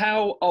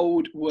 How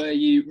old were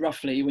you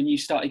roughly when you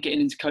started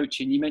getting into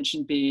coaching? You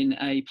mentioned being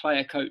a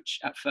player coach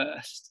at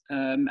first.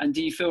 And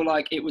do you feel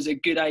like it was a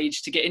good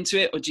age to get into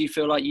it, or do you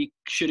feel like you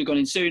should have gone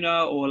in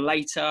sooner or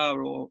later,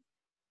 or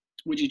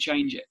would you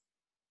change it?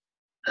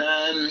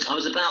 I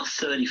was about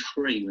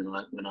 33 when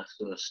I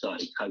first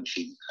started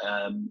coaching.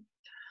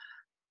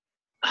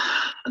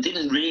 I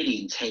didn't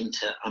really intend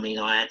to. I mean,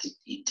 I had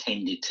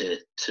intended to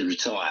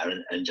retire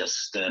and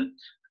just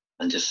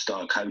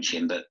start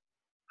coaching. But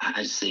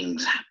as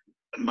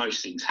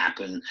most things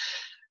happen,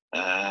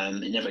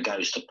 it never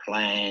goes to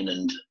plan,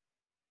 and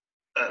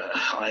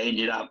I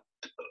ended up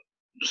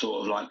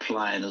sort of like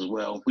playing as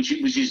well, which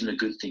isn't a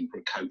good thing for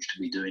a coach to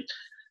be doing.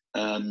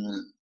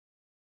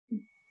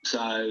 So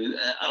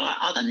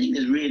I don't think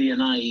there's really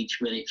an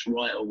age when it's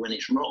right or when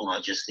it's wrong. I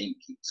just think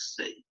it's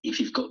if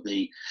you've got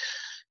the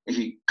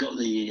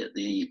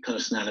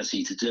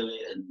personality to do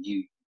it, and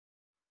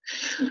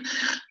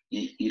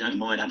you don't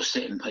mind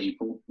upsetting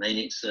people, then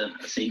it's a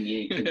thing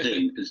you can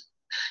do, because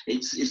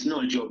it's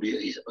not a job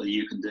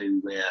you can do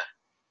where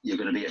you're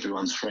going to be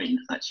everyone's friend,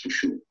 that's for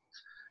sure.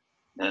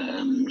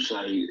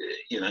 So,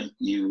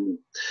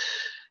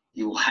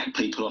 you will hack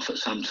people off at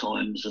some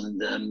times,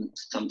 and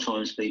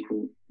sometimes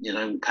people,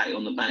 will pat you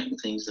on the back and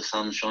things, the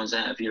sun shines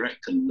out of your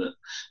rectum. But,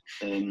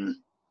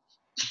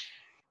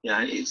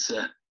 it's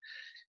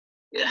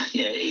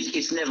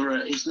it's never,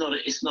 it's not,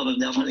 I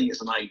don't think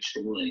it's an age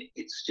thing, really.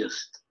 It's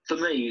just, for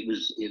me, it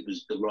was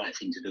the right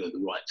thing to do at the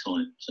right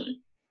time. So.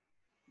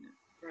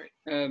 Great.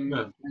 And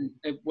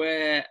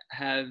where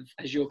has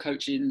your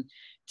coaching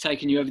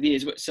taken you over the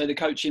years? So the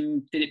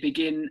coaching, did it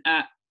begin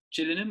at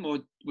Gillingham, or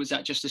was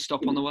that just a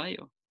stop on the way?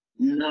 Or?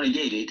 No, it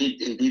did.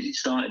 It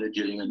started at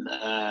Gillingham.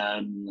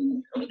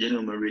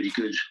 Gillingham were really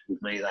good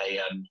with me. They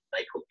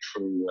put me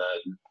through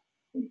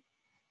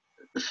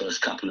the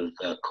first couple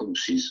of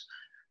courses,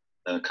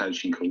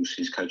 coaching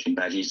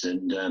badges,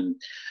 and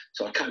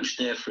so I coached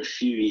there for a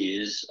few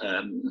years.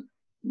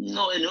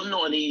 Not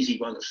an easy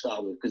one to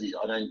start with, because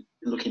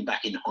looking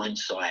back in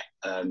hindsight,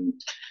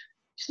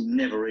 it's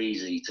never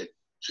easy to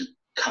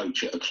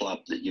coach at a club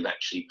that you've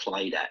actually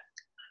played at,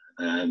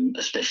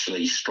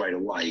 especially straight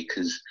away,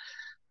 because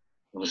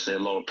obviously a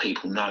lot of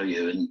people know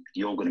you, and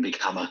you're going to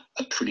become a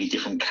pretty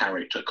different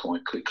character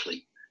quite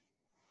quickly.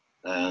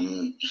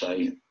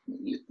 So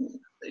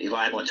if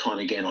I had my time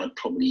again, I'd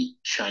probably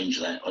change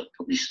that. I'd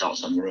probably start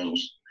somewhere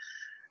else.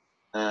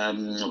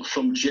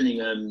 From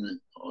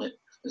Gillingham,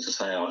 as I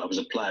say, I was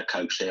a player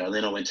coach there, and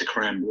then I went to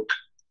Cranbrook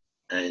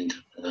and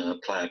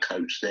player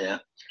coach there.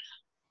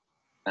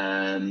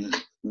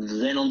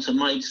 Then on to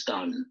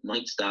Maidstone.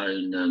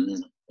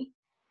 Maidstone,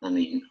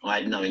 I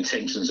had no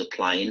intentions of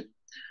playing,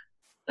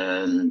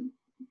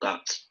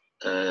 but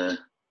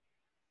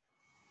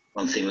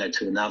one thing led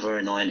to another,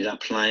 and I ended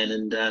up playing,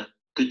 and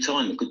good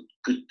time, a good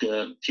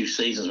few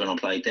seasons when I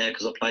played there,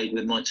 because I played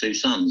with my two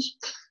sons.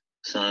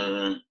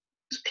 So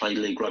played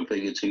league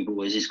rugby with two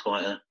boys is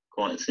quite a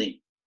thing.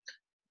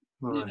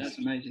 Nice. Yeah, that's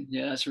amazing.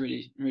 Yeah, that's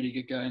really, really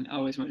good going. I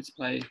always wanted to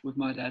play with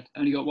my dad.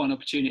 Only got one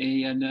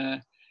opportunity, and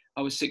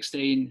I was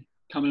 16,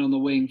 coming on the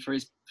wing for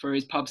his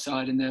pub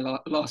side in their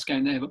last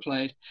game they ever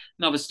played.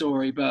 Another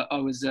story, but I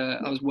was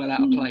well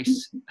out of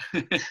place.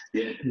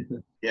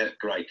 yeah,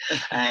 great.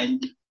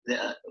 And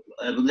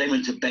then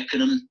went to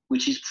Beckenham,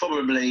 which is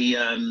probably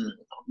all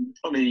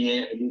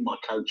my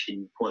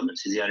coaching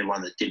appointments is the only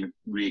one that didn't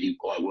really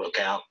quite work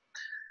out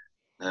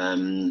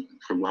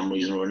for one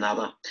reason or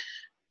another.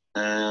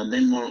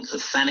 Then went on to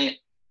Thanet,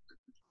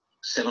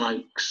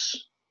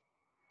 Sevenoaks,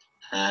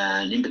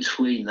 and in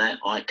between that,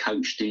 I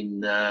coached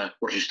in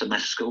Rochester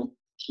Maths School,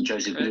 St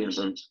Joseph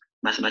Williamson's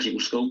Mathematical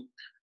School,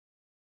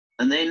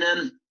 and then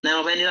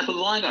now I've ended up at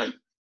Vigo.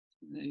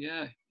 There you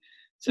go.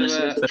 So,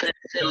 yeah,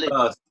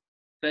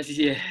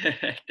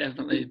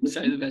 definitely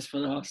say the best for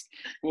last.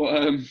 What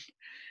I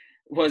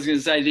was going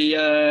to say,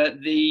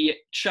 the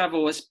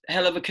travel was a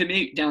hell of a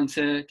commute down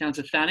to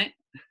Thanet.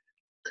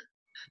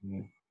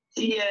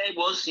 Yeah, it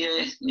was.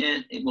 Yeah,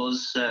 it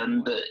was.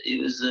 But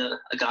it was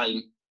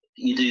again,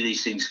 you do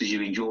these things because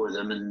you enjoy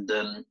them, and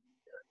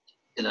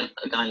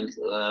again,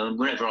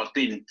 wherever I've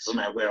been, no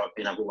matter where I've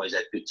been, I've always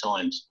had good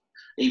times.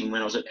 Even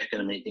when I was at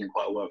Beckenham, it didn't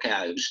quite work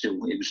out. It was still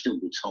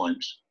good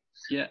times.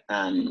 Yeah.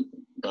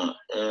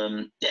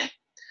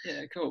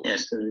 Yeah, cool. Yeah,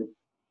 so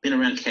been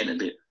around Kent a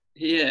bit.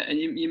 Yeah, and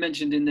you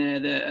mentioned in there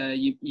that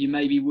you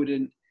maybe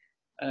wouldn't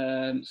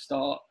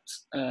start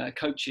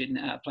coaching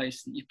at a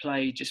place that you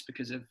play just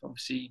because of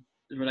obviously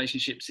the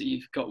relationships that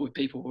you've got with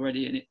people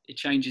already, and it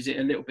changes it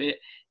a little bit.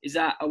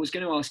 I was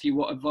going to ask you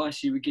what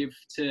advice you would give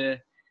to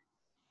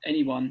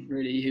anyone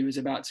really who was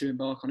about to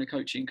embark on a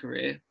coaching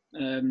career.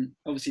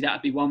 Obviously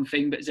that'd be one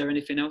thing, but is there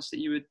anything else that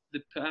you would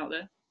put out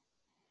there?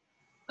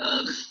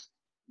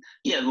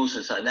 Yeah, I'd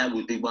also say that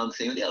would be one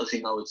thing. The other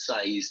thing I would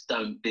say is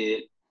don't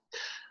be.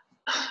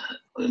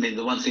 I mean,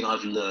 the one thing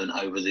I've learned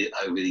over the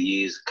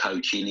years of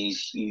coaching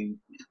is you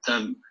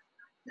don't.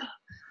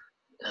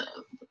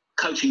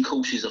 Coaching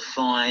courses are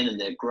fine and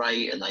they're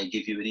great and they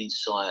give you an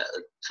insight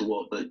to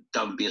what, but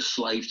don't be a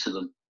slave to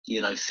them.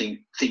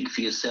 Think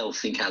for yourself.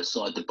 Think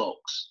outside the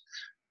box.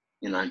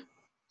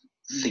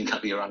 Think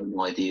up your own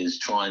ideas.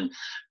 Try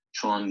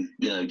and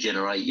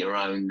generate your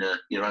own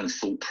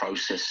thought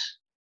process.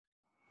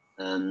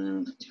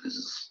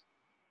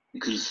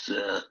 Because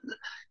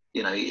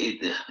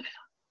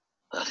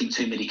I think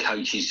too many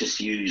coaches just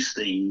use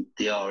the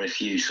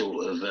RFU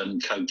sort of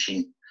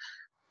coaching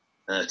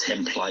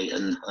template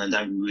and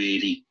don't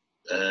really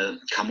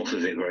come off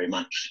of it very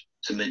much.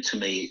 To me,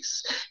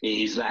 it's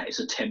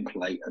a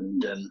template,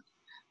 and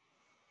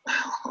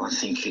I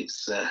think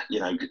it's a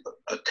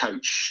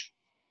coach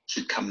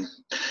should come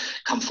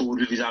forward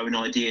with his own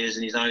ideas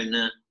and his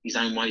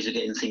own ways of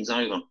getting things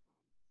over.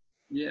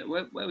 Yeah,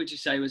 where would you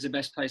say was the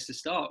best place to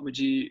start?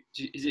 Do you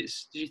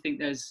think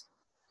there's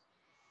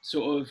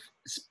sort of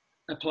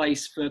a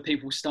place for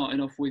people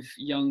starting off with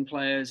young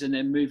players and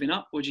then moving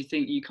up, or do you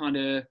think you kind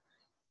of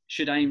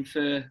should aim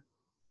for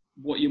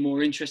what you're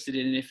more interested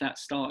in, and if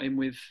that's starting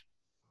with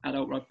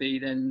adult rugby,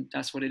 then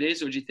that's what it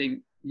is? Or do you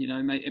think, you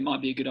know, it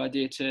might be a good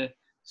idea to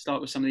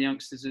start with some of the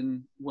youngsters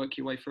and work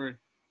your way through?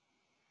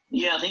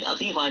 Yeah, I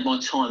think if I had my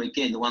time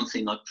again, the one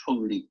thing I'd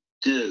probably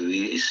do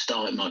is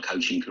start my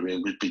coaching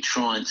career would be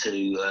trying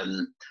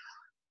to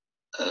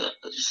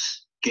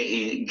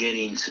get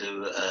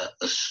into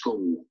a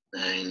school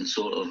and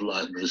sort of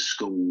like the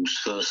school's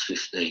first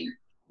 15,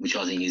 which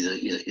I think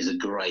is a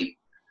great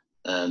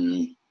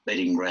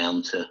bedding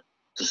ground to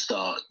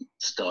start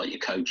your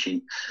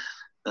coaching.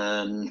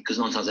 Because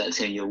 9 times out of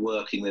 10 you're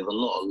working with a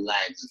lot of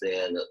lads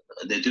there that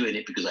they're doing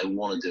it because they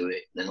want to do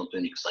it. They're not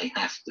doing it because they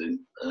have to.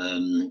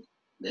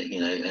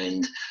 You know,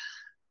 and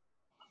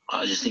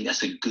I just think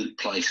that's a good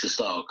place to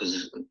start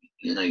because,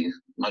 you know,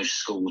 most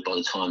schools by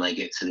the time they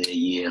get to their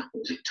year,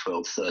 what was it,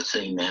 12,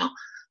 13 now,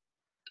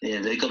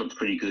 yeah, they've got a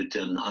pretty good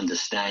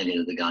understanding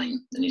of the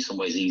game, and it's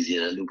always a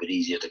little bit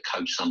easier to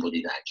coach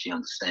somebody that actually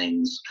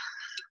understands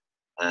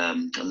a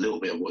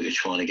little bit of what you're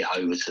trying to get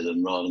over to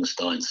them rather than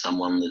starting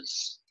someone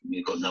that's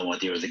you've got no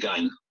idea of the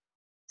game.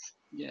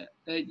 Yeah,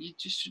 you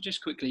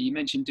just quickly, you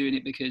mentioned doing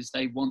it because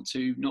they want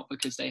to, not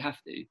because they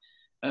have to.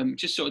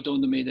 Just sort of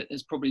dawned on me that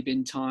there's probably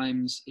been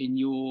times in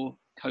your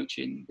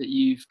coaching that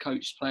you've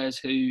coached players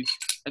who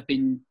have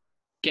been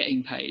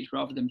getting paid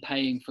rather than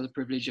paying for the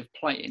privilege of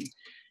playing.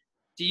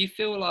 Do you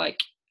feel like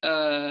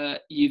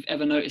you've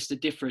ever noticed a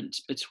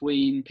difference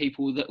between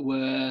people that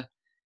were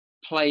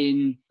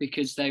playing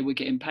because they were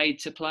getting paid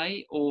to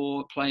play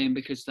or playing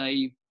because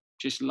they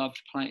just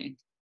loved playing?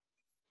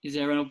 Is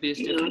there an obvious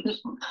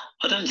difference?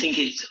 I don't think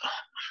it's...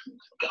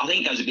 I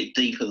think it goes a bit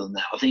deeper than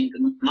that. I think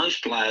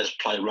most players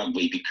play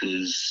rugby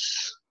because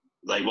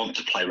they want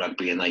to play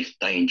rugby and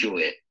they enjoy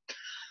it.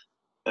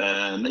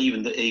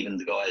 Even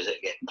the guys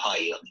that get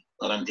paid,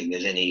 I don't think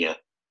there's any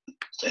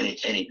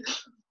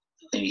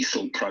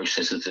thought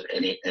process of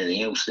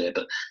anything else there.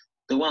 But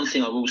the one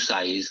thing I will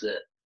say is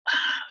that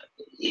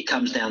it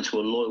comes down to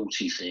a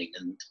loyalty thing,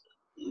 and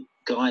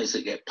guys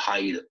that get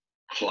paid at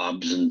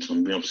clubs, and I'm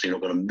obviously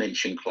not going to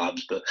mention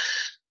clubs, but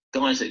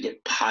guys that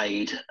get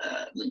paid,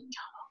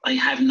 they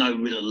have no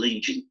real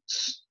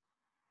allegiance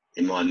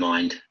in my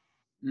mind.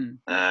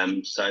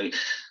 So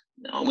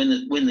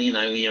when you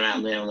know, you're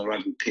out there on the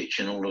rugby pitch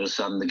and all of a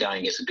sudden the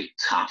going gets a bit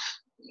tough,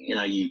 you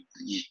know, you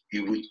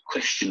would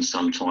question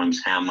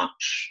sometimes how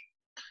much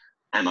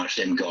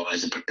them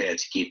guys are prepared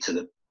to give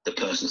to the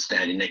person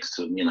standing next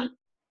to them. You know,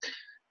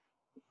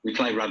 we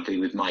play rugby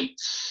with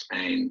mates,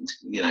 and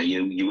you know,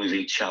 you're with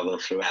each other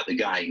throughout the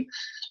game.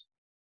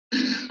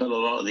 But a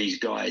lot of these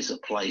guys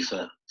that play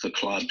for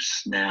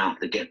clubs now,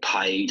 that get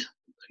paid,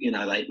 you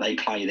know, they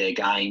play their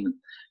game.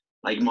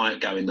 They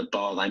might go in the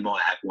bar, they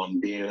might have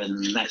one beer,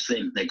 and that's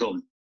them. They're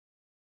gone.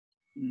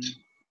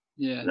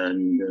 Yeah.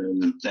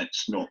 And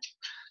that's not,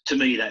 to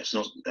me, that's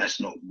not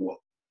what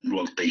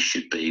rugby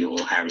should be or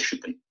how it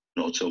should be.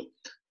 Not at all.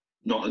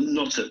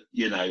 Not at,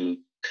 you know,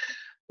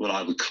 what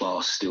I would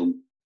class still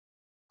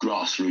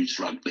grassroots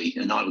rugby,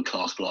 and I would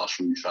class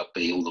grassroots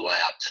rugby all the way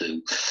up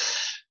to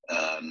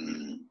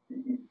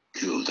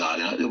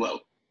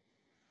well,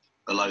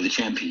 below the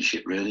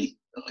championship, really.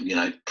 You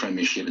know,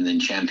 premiership and then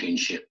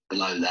championship.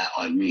 Below that,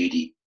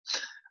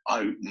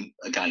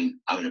 again,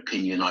 own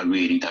opinion, I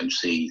really don't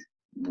see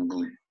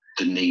the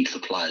need for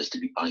players to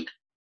be paid.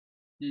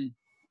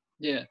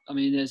 Yeah, I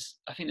mean,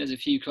 I think there's a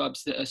few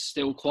clubs that are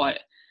still quite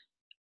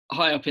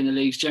high up in the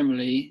leagues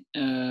generally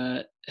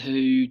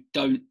who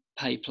don't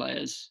pay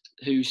players,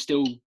 who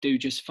still do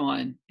just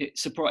fine. It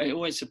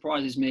always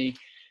surprises me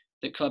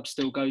that clubs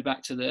still go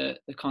back to the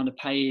kind of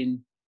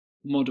paying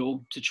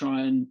model to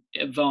try and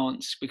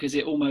advance, because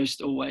it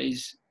almost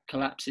always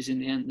collapses in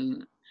the end,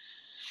 doesn't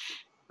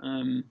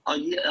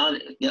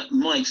it?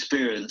 My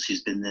experience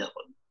has been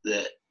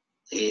that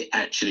it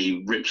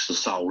actually rips the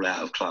soul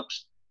out of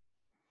clubs,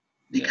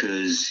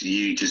 because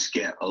you just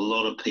get a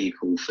lot of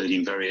people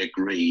feeling very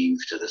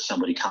aggrieved that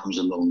somebody comes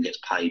along and gets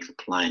paid for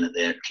playing at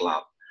their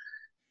club,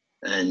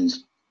 and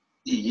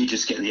you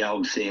just get the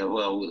old thing of,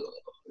 well,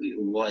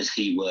 why is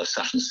he worth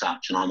such and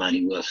such and I'm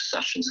only worth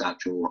such and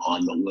such, or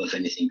I'm not worth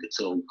anything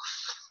at all.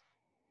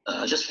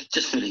 I just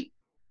feel it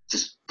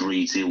just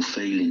breeds ill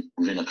feeling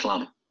within a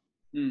club.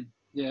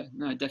 Yeah,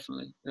 no,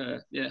 definitely.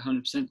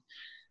 100%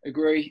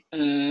 agree.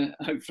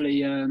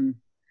 Hopefully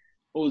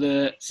all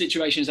the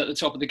situations at the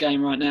top of the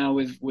game right now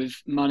with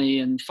money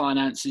and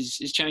finances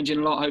is changing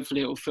a lot.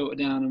 Hopefully it will filter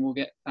down and we'll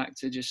get back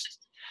to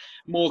just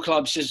more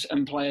clubs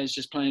and players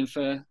just playing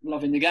for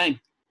loving the game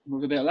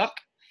with a bit of luck.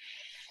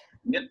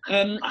 Yep,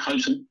 I hope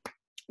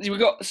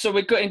so.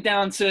 We're getting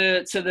down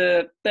to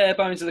the bare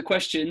bones of the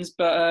questions,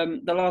 but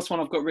the last one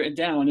I've got written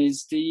down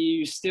is: do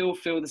you still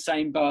feel the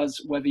same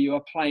buzz whether you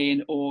are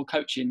playing or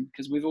coaching?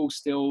 Because we've all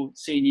still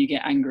seen you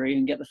get angry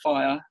and get the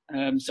fire,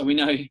 so we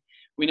know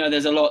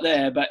there's a lot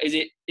there. But is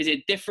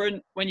it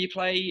different when you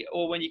play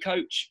or when you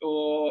coach?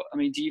 Or I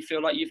mean, do you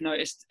feel like you've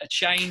noticed a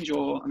change?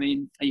 Or I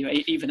mean, are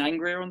you even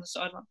angrier on the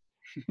sideline?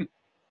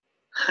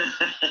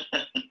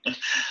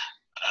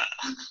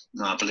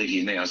 No, believe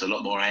you me, I was a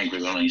lot more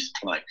angry when I used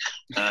to play.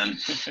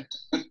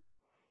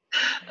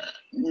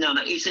 No,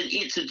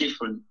 it's a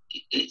different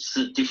it's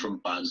a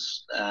different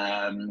buzz.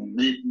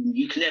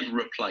 You can never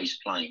replace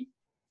playing.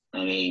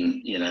 I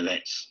mean,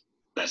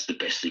 that's the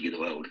best thing in the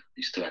world,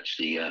 is to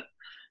actually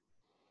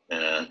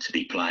to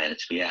be playing,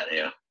 to be out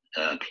there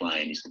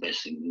playing is the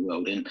best thing in the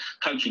world. And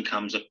coaching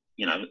comes a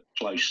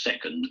close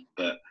second,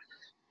 but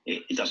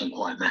it doesn't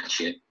quite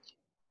match it.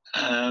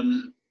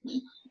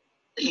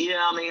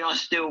 Yeah, I mean, I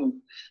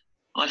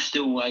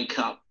still wake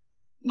up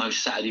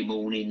most Saturday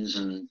mornings,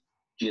 and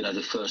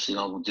the first thing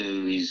I will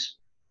do is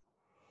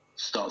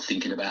start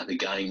thinking about the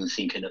game and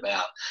thinking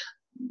about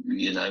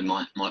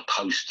my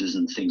posters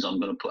and things I'm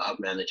going to put up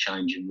around the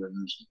changing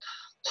rooms.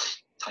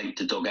 Take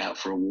the dog out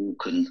for a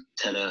walk and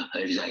tell her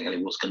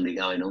exactly what's going to be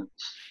going on.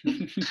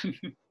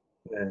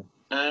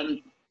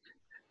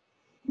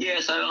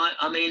 So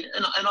I mean,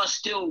 and I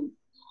still,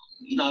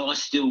 I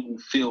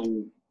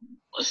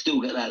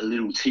still get that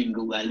little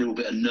tingle, that little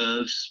bit of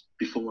nerves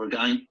before a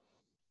game.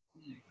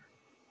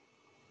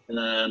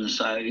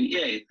 So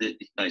yeah,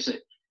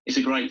 it's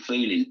a great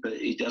feeling, but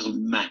it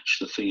doesn't match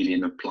the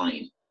feeling of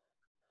playing,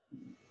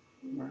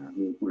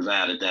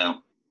 without a doubt.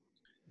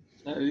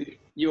 So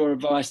your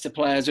advice to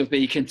players would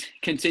be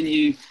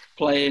continue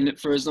playing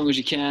for as long as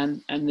you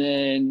can, and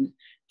then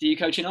do you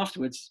coaching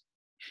afterwards?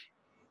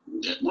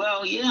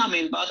 Well, yeah, I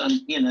mean, but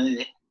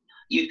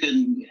you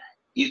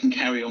can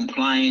carry on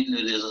playing,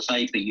 as I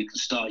say, but you can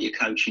start your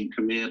coaching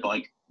career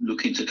by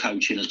looking to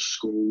coaching at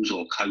schools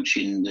or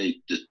coaching the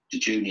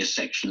junior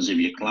sections of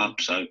your club.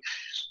 So it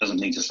doesn't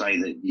mean to say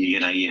that you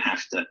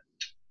have to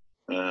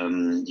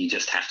you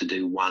just have to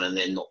do one and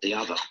then not the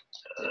other.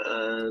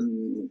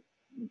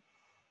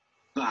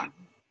 But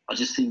I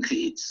just think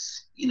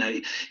it's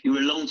you're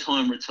a long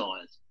time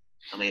retired.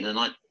 I mean, and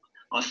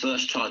I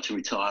first tried to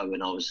retire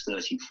when I was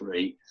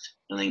 33,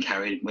 and then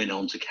went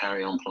on to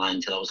carry on playing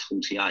until I was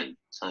 48.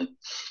 So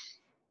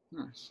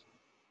nice.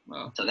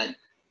 Wow. So that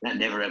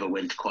never ever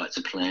went quite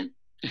to plan.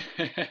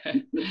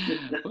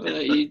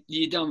 Well,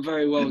 you done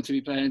very well to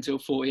be playing until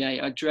 48.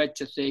 I dread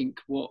to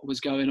think what was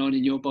going on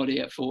in your body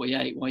at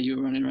 48 while you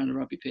were running around a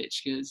rugby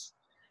pitch, because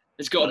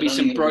there's got to be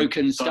some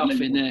broken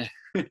stuff in there.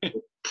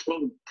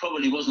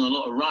 Probably wasn't a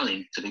lot of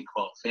running, to be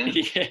quite fair.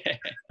 Yeah.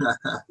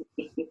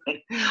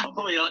 I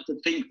probably like to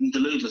think and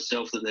delude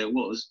myself that there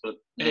was, but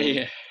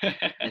yeah.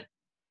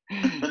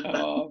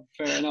 Oh,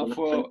 fair enough.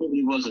 Well, it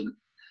probably wasn't.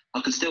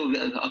 I could still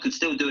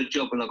do a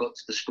job when I got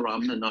to the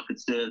scrum, and I could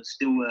still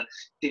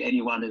hit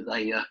anyone if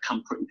they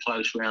come pretty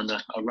close around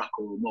a ruck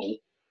or a maul.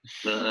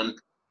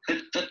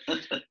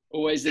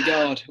 Always the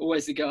guard.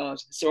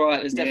 It's all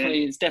right. There's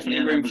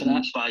definitely room for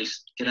that.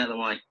 Space. Get out of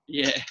the way.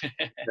 Yeah.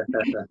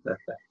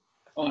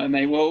 All right,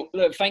 mate. Well,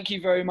 look, thank you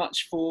very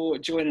much for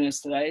joining us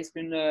today. It's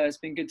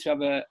been good to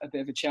have a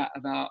bit of a chat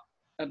about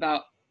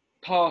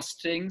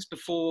past things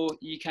before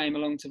you came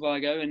along to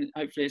Vigo, and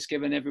hopefully it's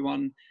given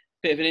everyone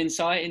a bit of an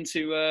insight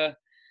into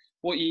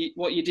what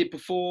you did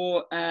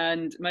before,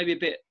 and maybe a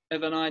bit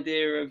of an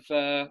idea of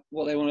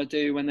what they want to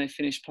do when they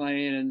finish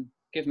playing, and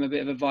give them a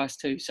bit of advice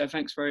too. So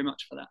thanks very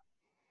much for that.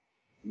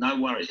 No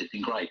worries. It's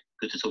been great.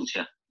 Good to talk to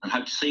you, and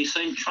hope to see you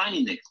soon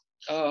training, Nick.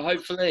 Oh,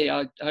 hopefully.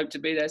 I hope to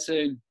be there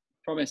soon.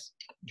 Promise.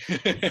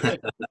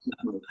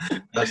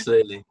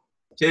 Absolutely.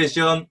 Cheers,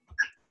 John.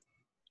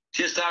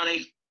 Cheers,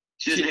 Tony.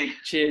 Cheers, Nick.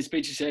 Cheers.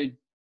 Speak to you soon.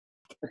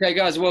 Okay,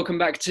 guys, welcome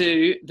back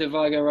to the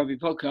Vigo Rugby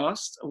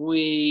Podcast.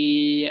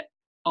 We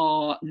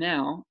are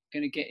now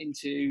going to get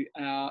into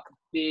our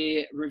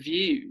beer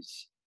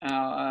reviews.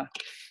 Our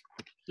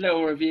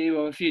little review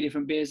of a few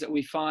different beers that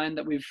we find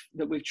that we've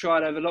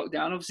tried over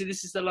lockdown. Obviously,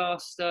 this is the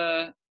last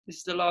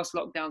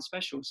lockdown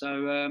special,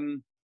 so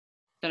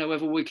don't know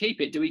whether we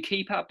keep it. Do we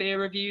keep our beer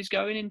reviews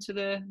going into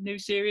the new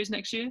series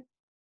next year?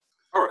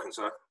 I reckon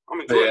so. I'm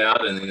enjoying it. I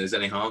don't think there's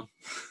any harm.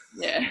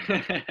 Yeah.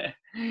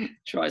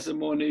 Try some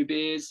more new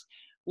beers.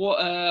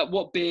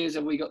 What beers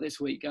have we got this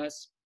week,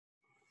 guys?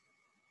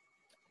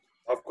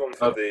 I've gone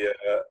for the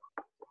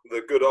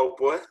good old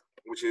boy,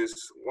 which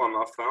is one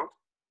I've found.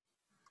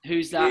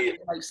 Who's that? Who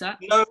makes that?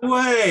 No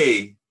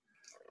way!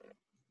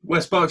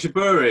 West Berkshire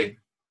Brewery.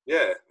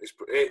 Yeah.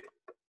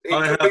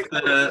 I have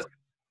the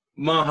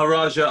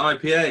Maharaja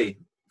IPA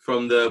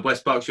from the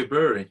West Berkshire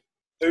Brewery.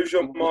 Who's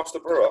your master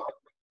brewer?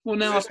 Well,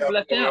 now I've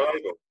left out.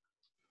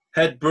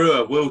 Head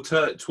brewer, Will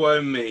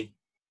Twomey.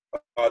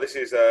 Oh, this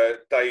is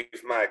Dave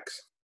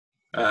Maggs.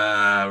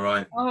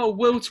 Right. Oh,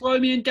 Will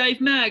Twomey and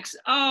Dave Maggs.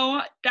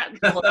 Oh, that's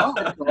what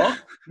I thought.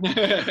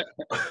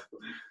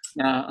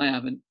 No, I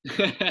haven't.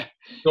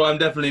 So I'm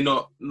definitely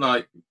not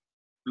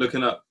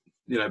looking up,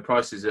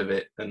 prices of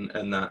it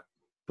and that.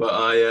 But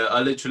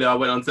I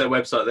went onto their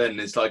website then,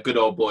 and it's like good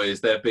old boy is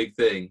their big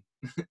thing.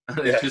 And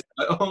it's just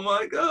like, oh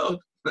my God.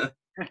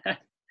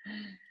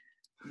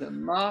 The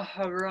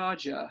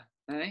Maharaja,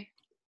 eh?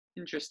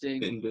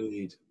 Interesting.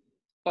 Indeed.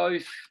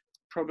 Both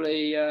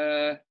probably,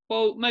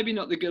 maybe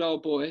not the good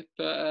old boy,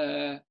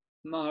 but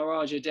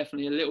Maharaja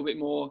definitely a little bit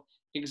more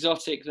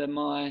exotic than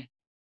mine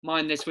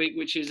this week,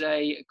 which is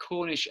a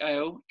Cornish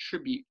Ale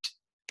tribute.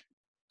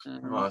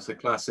 It's a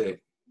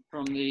classic.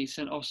 From the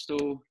St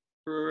Austell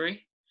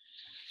Brewery.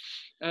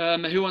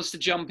 Who wants to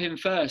jump in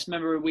first?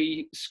 Remember,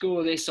 we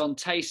score this on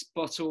taste,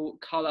 bottle,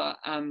 colour,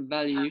 and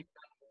value.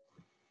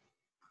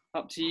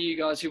 Up to you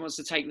guys. Who wants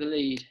to take the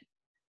lead?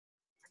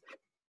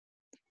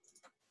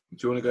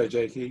 Do you want to go,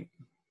 Jakey?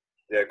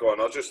 Yeah, go on.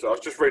 I was just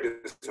reading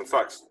some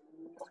facts.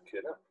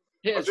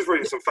 I was just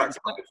reading some facts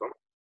about this one.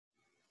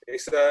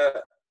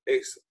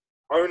 It's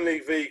only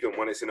vegan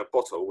when it's in a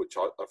bottle, which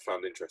I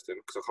found interesting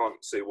because I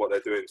can't see what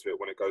they're doing to it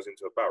when it goes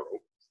into a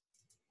barrel.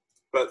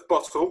 But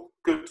bottle,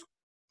 good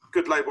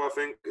label. I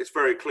think it's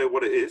very clear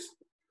what it is.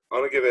 I'm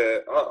gonna give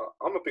it.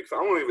 I'm a big fan.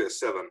 I'm gonna give it a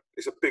 7.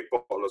 It's a big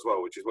bottle as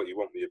well, which is what you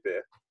want with your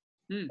beer.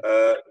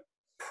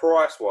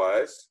 Price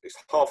wise, it's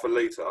half a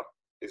litre.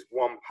 It's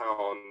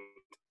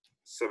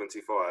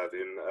 £1.75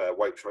 in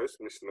Waitrose.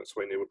 Mr.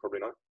 McSweeney would probably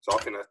know. So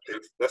I think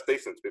that's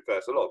decent to be fair.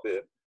 It's a lot of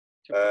beer.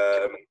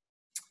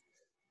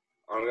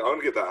 I'm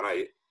gonna give that an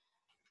 8.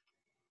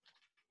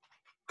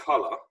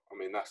 Colour. I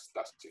mean, that's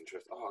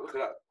interesting. Oh, look at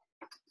that.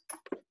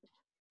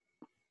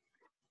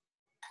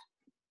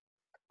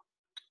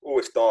 Oh,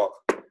 it's dark.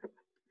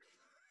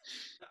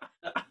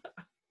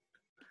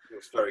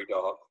 It's very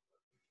dark.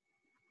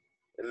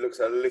 It looks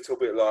a little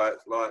bit like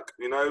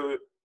you know,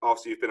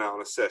 after you've been out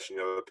on a session,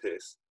 you have a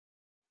piss.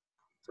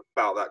 It's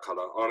about that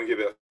colour. I'm gonna give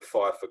it a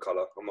 5 for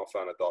colour. I'm not a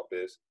fan of dark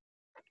beers.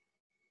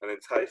 And then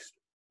taste.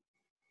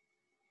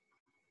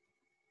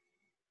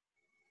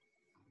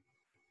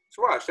 It's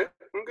right actually.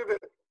 I'm gonna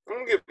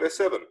give it a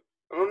 7.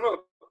 And I'm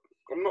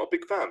not a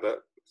big fan,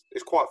 but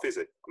it's quite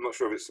fizzy. I'm not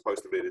sure if it's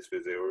supposed to be this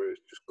fizzy or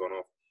it's just gone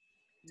off.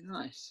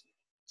 Nice.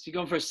 So you've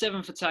gone for a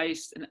 7 for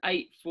taste, an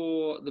 8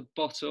 for the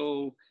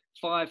bottle,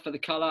 5 for the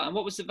colour. And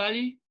what was the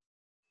value?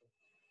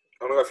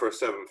 I'm going to go for a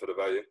 7 for the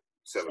value.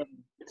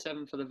 7.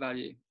 7 for the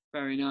value.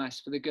 Very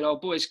nice for the good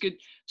old boy. It's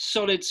good,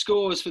 solid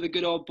scores for the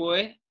good old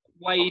boy.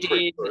 Weighed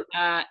in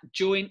at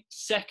joint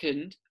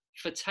second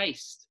for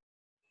taste.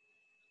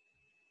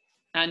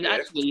 And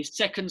actually,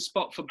 second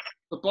spot for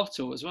the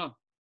bottle as well.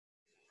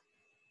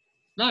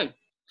 No,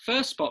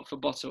 first spot for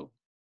bottle.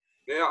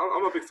 Yeah,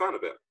 I'm a big fan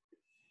of it.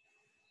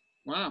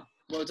 Wow,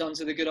 well done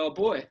to the good old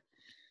boy. Do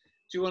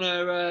you want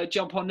to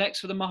jump on next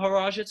for the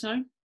Maharaja,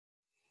 Tone?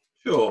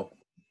 Sure.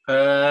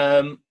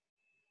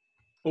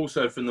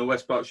 Also from the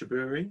West Berkshire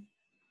Brewery.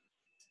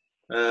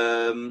 What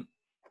are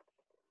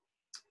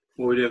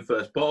we doing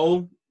first?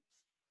 Bottle?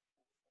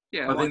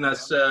 Yeah, I think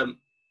that's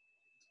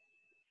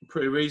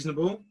pretty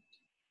reasonable.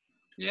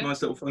 Yeah.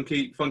 Nice little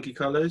funky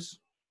colours.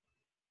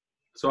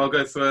 So I'll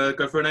go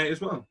for an 8 as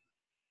well.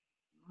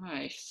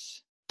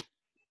 Nice.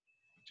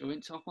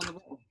 Joint top on the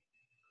bottle.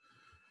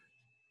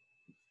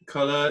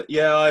 Colour,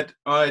 yeah,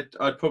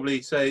 I'd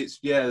probably say it's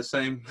the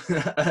same,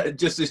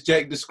 just as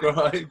Jake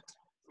described.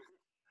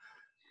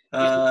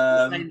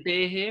 Same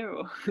beer here,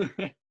 or?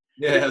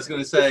 Yeah, I was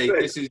going to say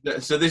this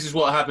is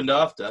what happened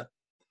after.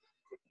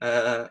 When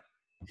I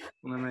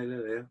made it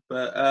earlier,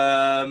 but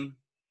I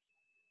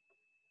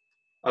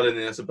don't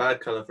think that's a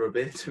bad colour for a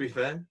beer. To be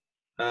fair,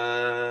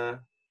 I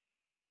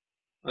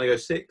go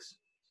 6.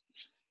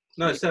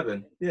 No,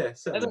 7. Yeah,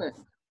 7.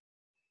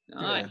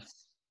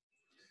 Nice.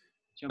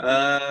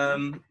 Yeah.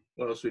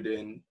 What else are we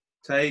doing?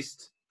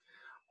 Taste.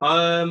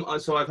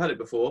 So I've had it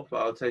before,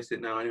 but I'll taste it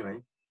now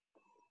anyway.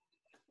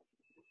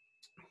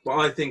 But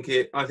I think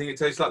it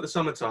tastes like the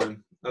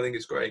summertime. I think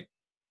it's great.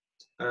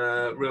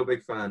 Real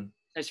big fan.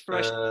 It's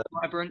fresh,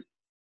 vibrant.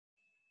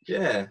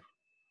 Yeah.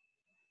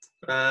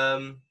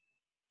 But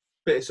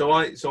so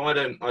I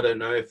don't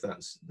know if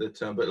that's the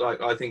term, but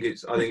like I think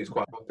it's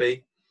quite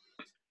hoppy.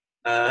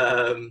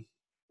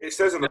 It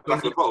says on the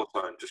back of the bottle,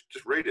 Tone. Just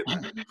read it.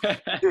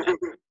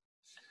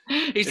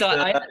 He's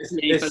like,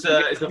 it's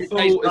a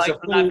full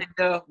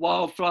lavender,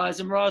 wildflowers,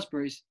 and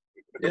raspberries.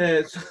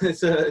 Yeah,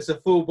 it's a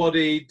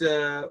full-bodied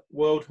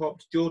world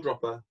hopped jaw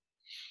dropper.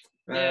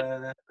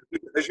 Yeah.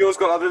 Has yours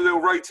got like a little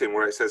rating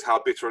where it says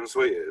how bitter and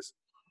sweet it is?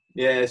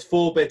 Yeah, it's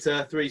 4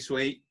 bitter, 3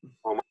 sweet.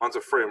 Oh, mine's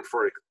a 3 and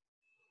 3.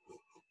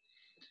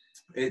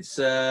 It's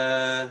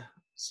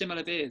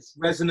similar beers.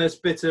 Resinous,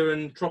 bitter,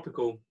 and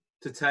tropical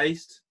to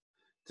taste.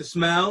 To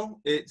smell,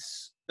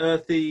 it's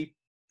earthy,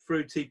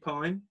 fruity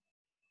pine.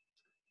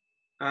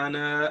 And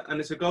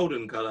it's a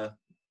golden colour.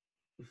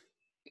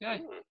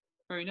 Okay,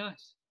 very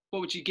nice. What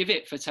would you give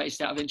it for taste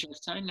out of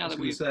interest, Tone? Now that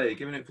we've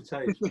giving it for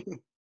taste.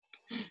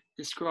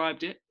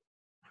 described it.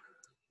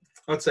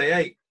 I'd say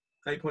 8.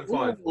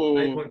 8.5.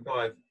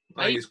 8.5.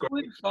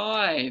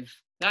 8.5.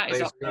 That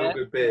is up there.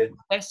 Good beer.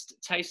 Best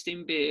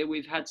tasting beer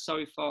we've had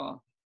so far.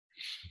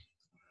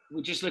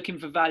 We're just looking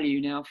for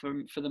value now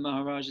for the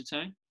Maharaja,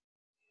 Tone.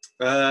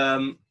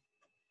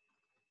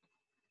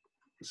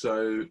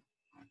 So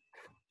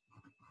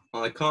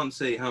I can't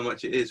see how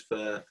much it is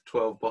for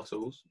 12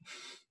 bottles.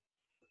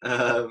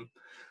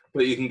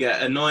 But you can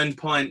get a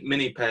 9-pint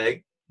mini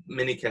keg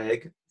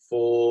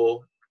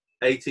for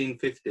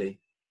 $18.50.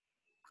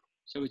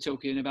 So we're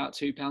talking about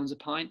 £2 a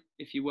pint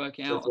if you work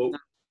it out, on that,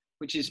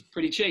 which is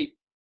pretty cheap,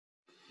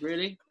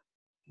 really.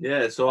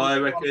 Yeah, so I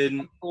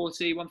reckon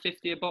 140,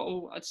 150 a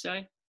bottle, I'd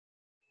say.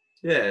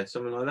 Yeah,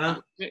 something like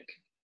that.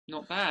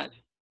 Not bad.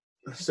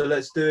 So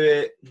let's do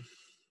it.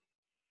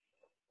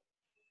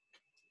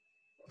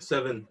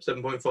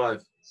 7.5 for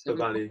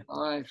value.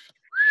 7.5.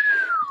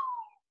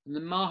 And the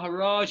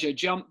Maharaja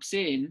jumps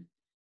in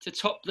to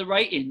top the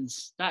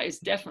ratings. That is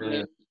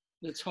definitely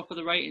the top of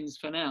the ratings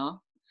for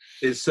now.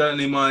 It's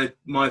certainly my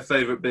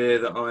favourite beer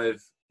that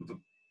I've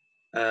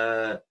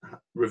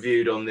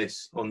reviewed on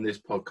this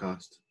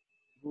podcast.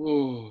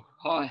 Ooh,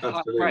 high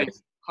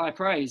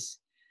praise.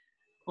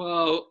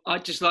 Well,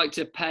 I'd just like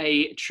to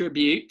pay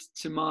tribute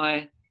to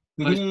my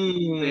most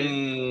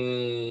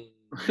beer,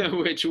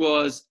 which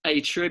was a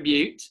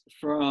tribute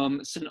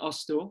from St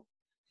Austell.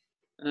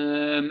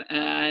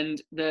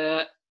 And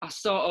I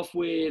start off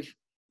with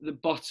the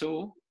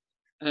bottle.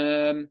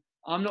 I'm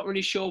not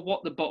really sure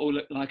what the bottle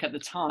looked like at the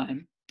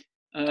time,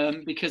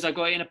 because I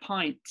got it in a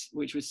pint,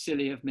 which was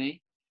silly of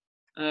me.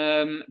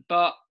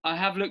 But I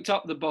have looked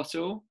up the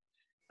bottle.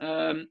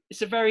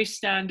 It's a very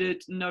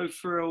standard no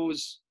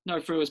frills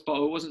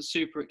bottle. It wasn't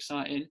super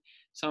exciting,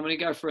 so I'm going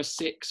to go for a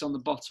 6 on the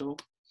bottle.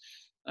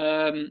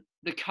 The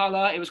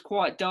colour, it was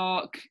quite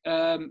dark,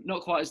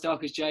 not quite as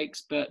dark as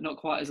Jake's, but not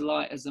quite as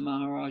light as the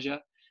Maharaja.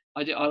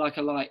 I like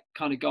a light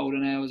kind of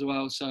golden ale as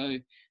well, so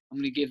I'm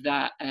going to give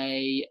that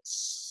a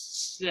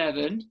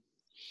 7.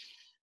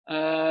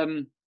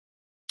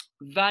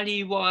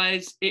 Value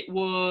wise, it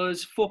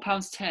was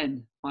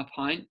 £4.10 my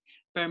pint.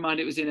 Bear in mind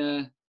it was in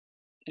a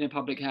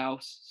public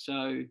house,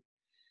 so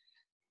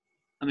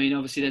I mean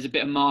obviously there's a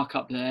bit of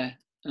markup there.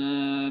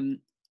 £4.10.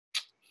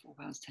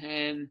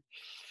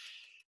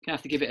 Gonna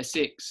have to give it a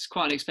 6. It's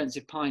quite an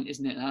expensive pint,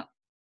 isn't it? That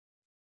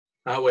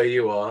out where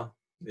you are,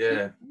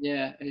 yeah.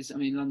 It's, I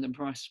mean, London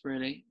price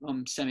really.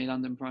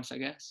 Semi-London price, I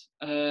guess.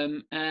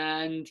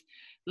 And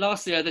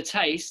lastly, the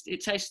taste. It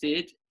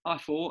tasted, I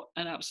thought,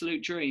 an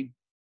absolute dream.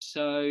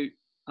 So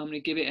I'm going to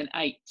give it an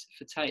 8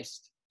 for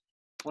taste.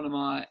 One of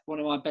my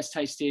best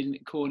tasting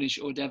Cornish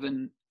or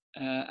Devon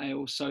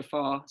ales so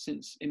far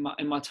since in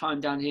my time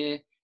down here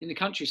in the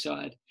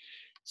countryside.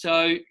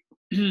 So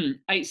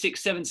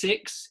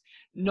 8.676,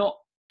 not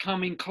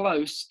coming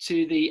close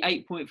to the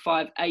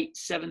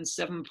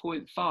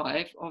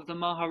 8.5877.5 of the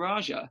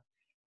Maharaja,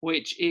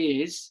 which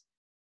is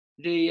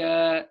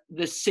the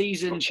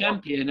season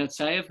champion, I'd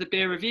say, of the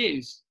beer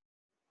reviews.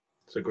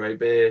 It's a great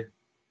beer.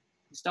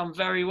 It's done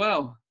very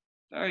well,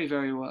 very,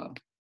 very well.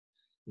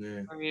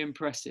 Yeah, very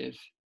impressive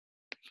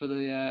for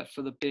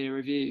the beer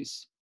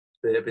reviews.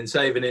 They've been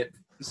saving it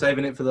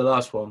for the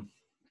last one.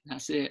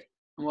 That's it.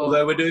 Well,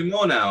 although we're doing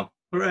more now.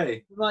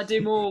 Hooray! We might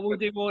do more. We'll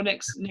do more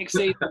next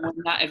season when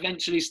that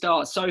eventually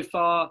starts. So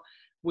far,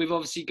 we've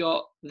obviously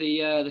got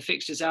the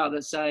fixtures out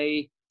that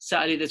say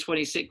Saturday the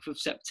 26th of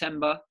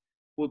September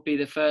would be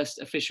the first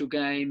official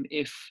game,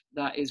 if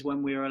that is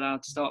when we're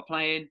allowed to start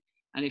playing,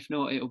 and if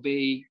not, it'll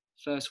be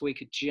first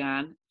week of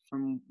Jan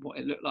from what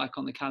it looked like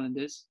on the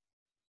calendars.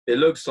 It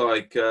looks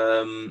like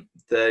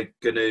they're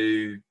going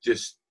to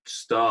just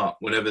start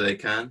whenever they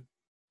can.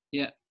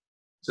 Yeah.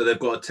 So they've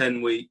got a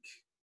 10-week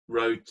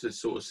road to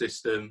sort of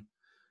system.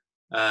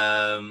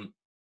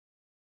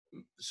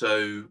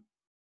 So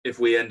if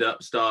we end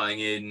up starting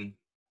in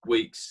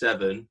week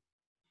 7,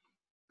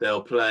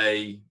 they'll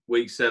play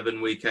week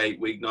 7, week 8,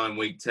 week 9,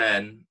 week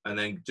 10, and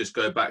then just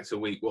go back to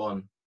week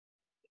 1.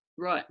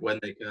 Right. When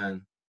they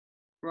can.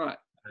 Right.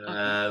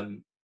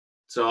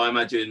 So I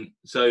imagine,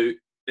 so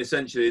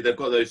essentially they've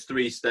got those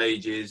 3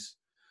 stages.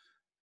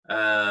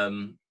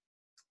 The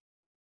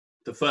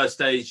first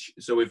stage,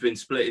 so we've been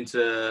split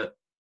into,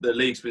 the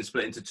league's been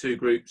split into 2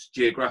 groups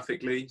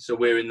geographically. So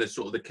we're in the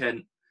sort of the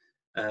Kent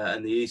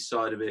and the east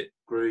side of it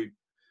group.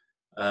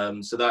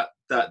 So that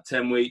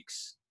 10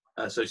 weeks,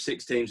 so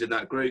 6 teams in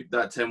that group,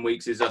 that 10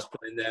 weeks is us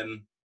playing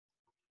them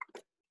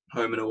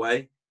home and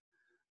away.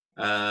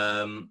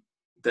 Then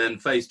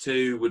phase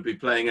 2 would be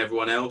playing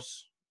everyone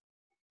else,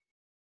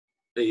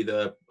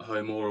 either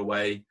home or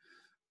away.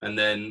 And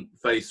then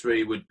phase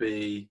 3 would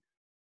be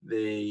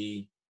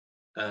the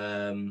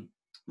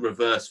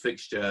reverse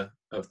fixture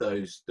of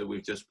those that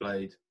we've just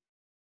played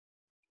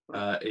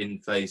in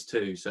phase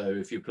 2. So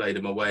if you played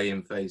them away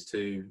in phase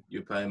 2,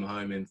 you play them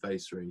home in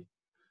phase 3.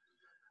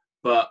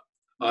 But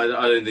I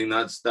don't think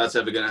that's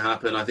ever going to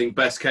happen. I think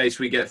best case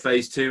we get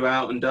phase 2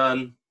 out and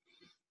done.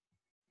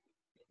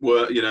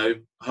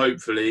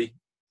 Hopefully,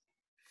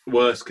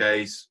 worst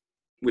case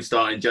we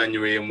start in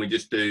January and we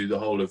just do the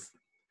whole of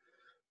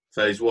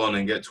phase 1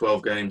 and get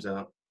 12 games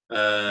out.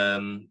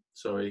 10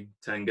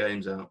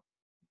 games out.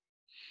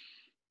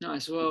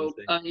 Nice. Well,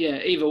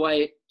 either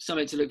way,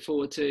 something to look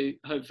forward to,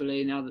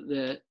 hopefully, now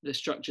that the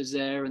structure's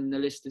there and the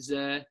list is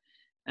there.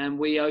 And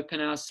we open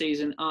our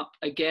season up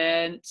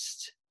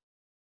against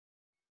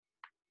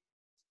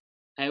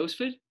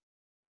Aylesford?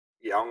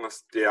 Yeah, I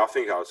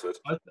think Aylesford.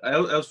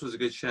 Aylesford's a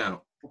good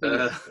shout.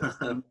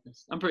 I'm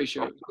pretty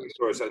sure.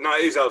 Sorry, no,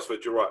 it is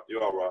Aylesford. You're right.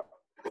 You are right.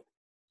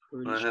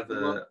 I have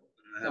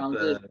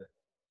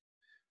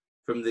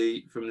from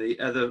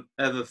the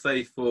ever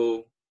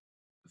faithful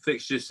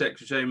fixture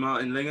secretary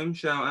Martin Lingham.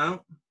 Shout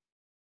out.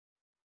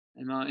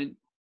 Hey Martin.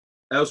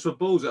 Aylesford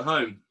Bulls at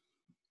home.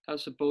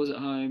 Aylesford Bulls at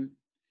home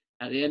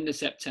at the end of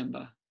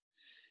September.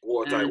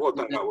 What a day! What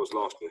a day that was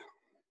last year.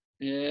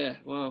 Yeah.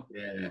 Well.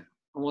 Yeah.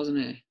 I wasn't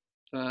here.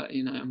 but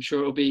I'm sure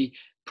it'll be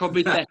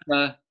probably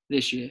better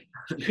this year.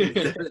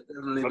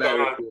 Definitely I better,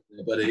 don't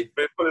know. buddy.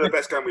 It's probably the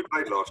best game we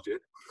played last year.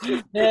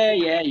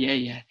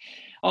 Yeah.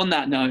 On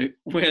that note,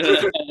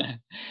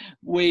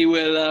 we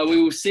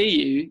will see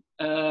you.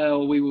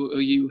 Or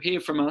you hear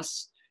from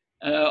us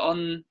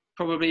on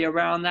probably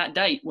around that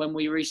date when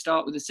we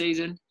restart with the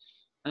season.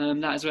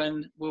 That is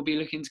when we'll be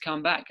looking to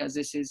come back, as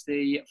this is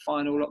the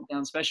final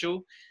lockdown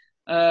special.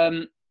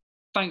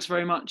 Thanks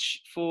very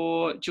much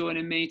for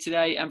joining me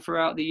today and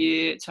throughout the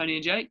year, Tony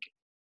and Jake.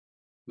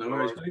 No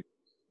worries, mate.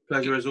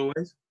 Pleasure as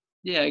always.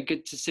 Yeah,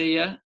 good to see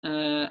you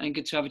and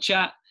good to have a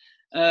chat.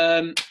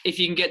 If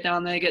you can get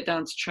down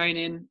to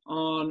training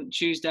on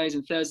Tuesdays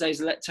and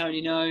Thursdays. Let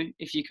Tony know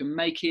if you can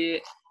make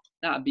it.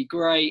 That'd be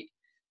great.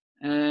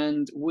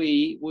 And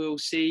we will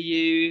see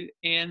you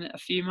in a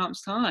few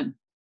months' time.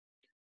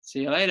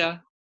 See you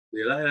later. See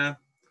you later.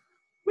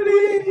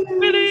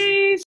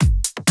 Willies!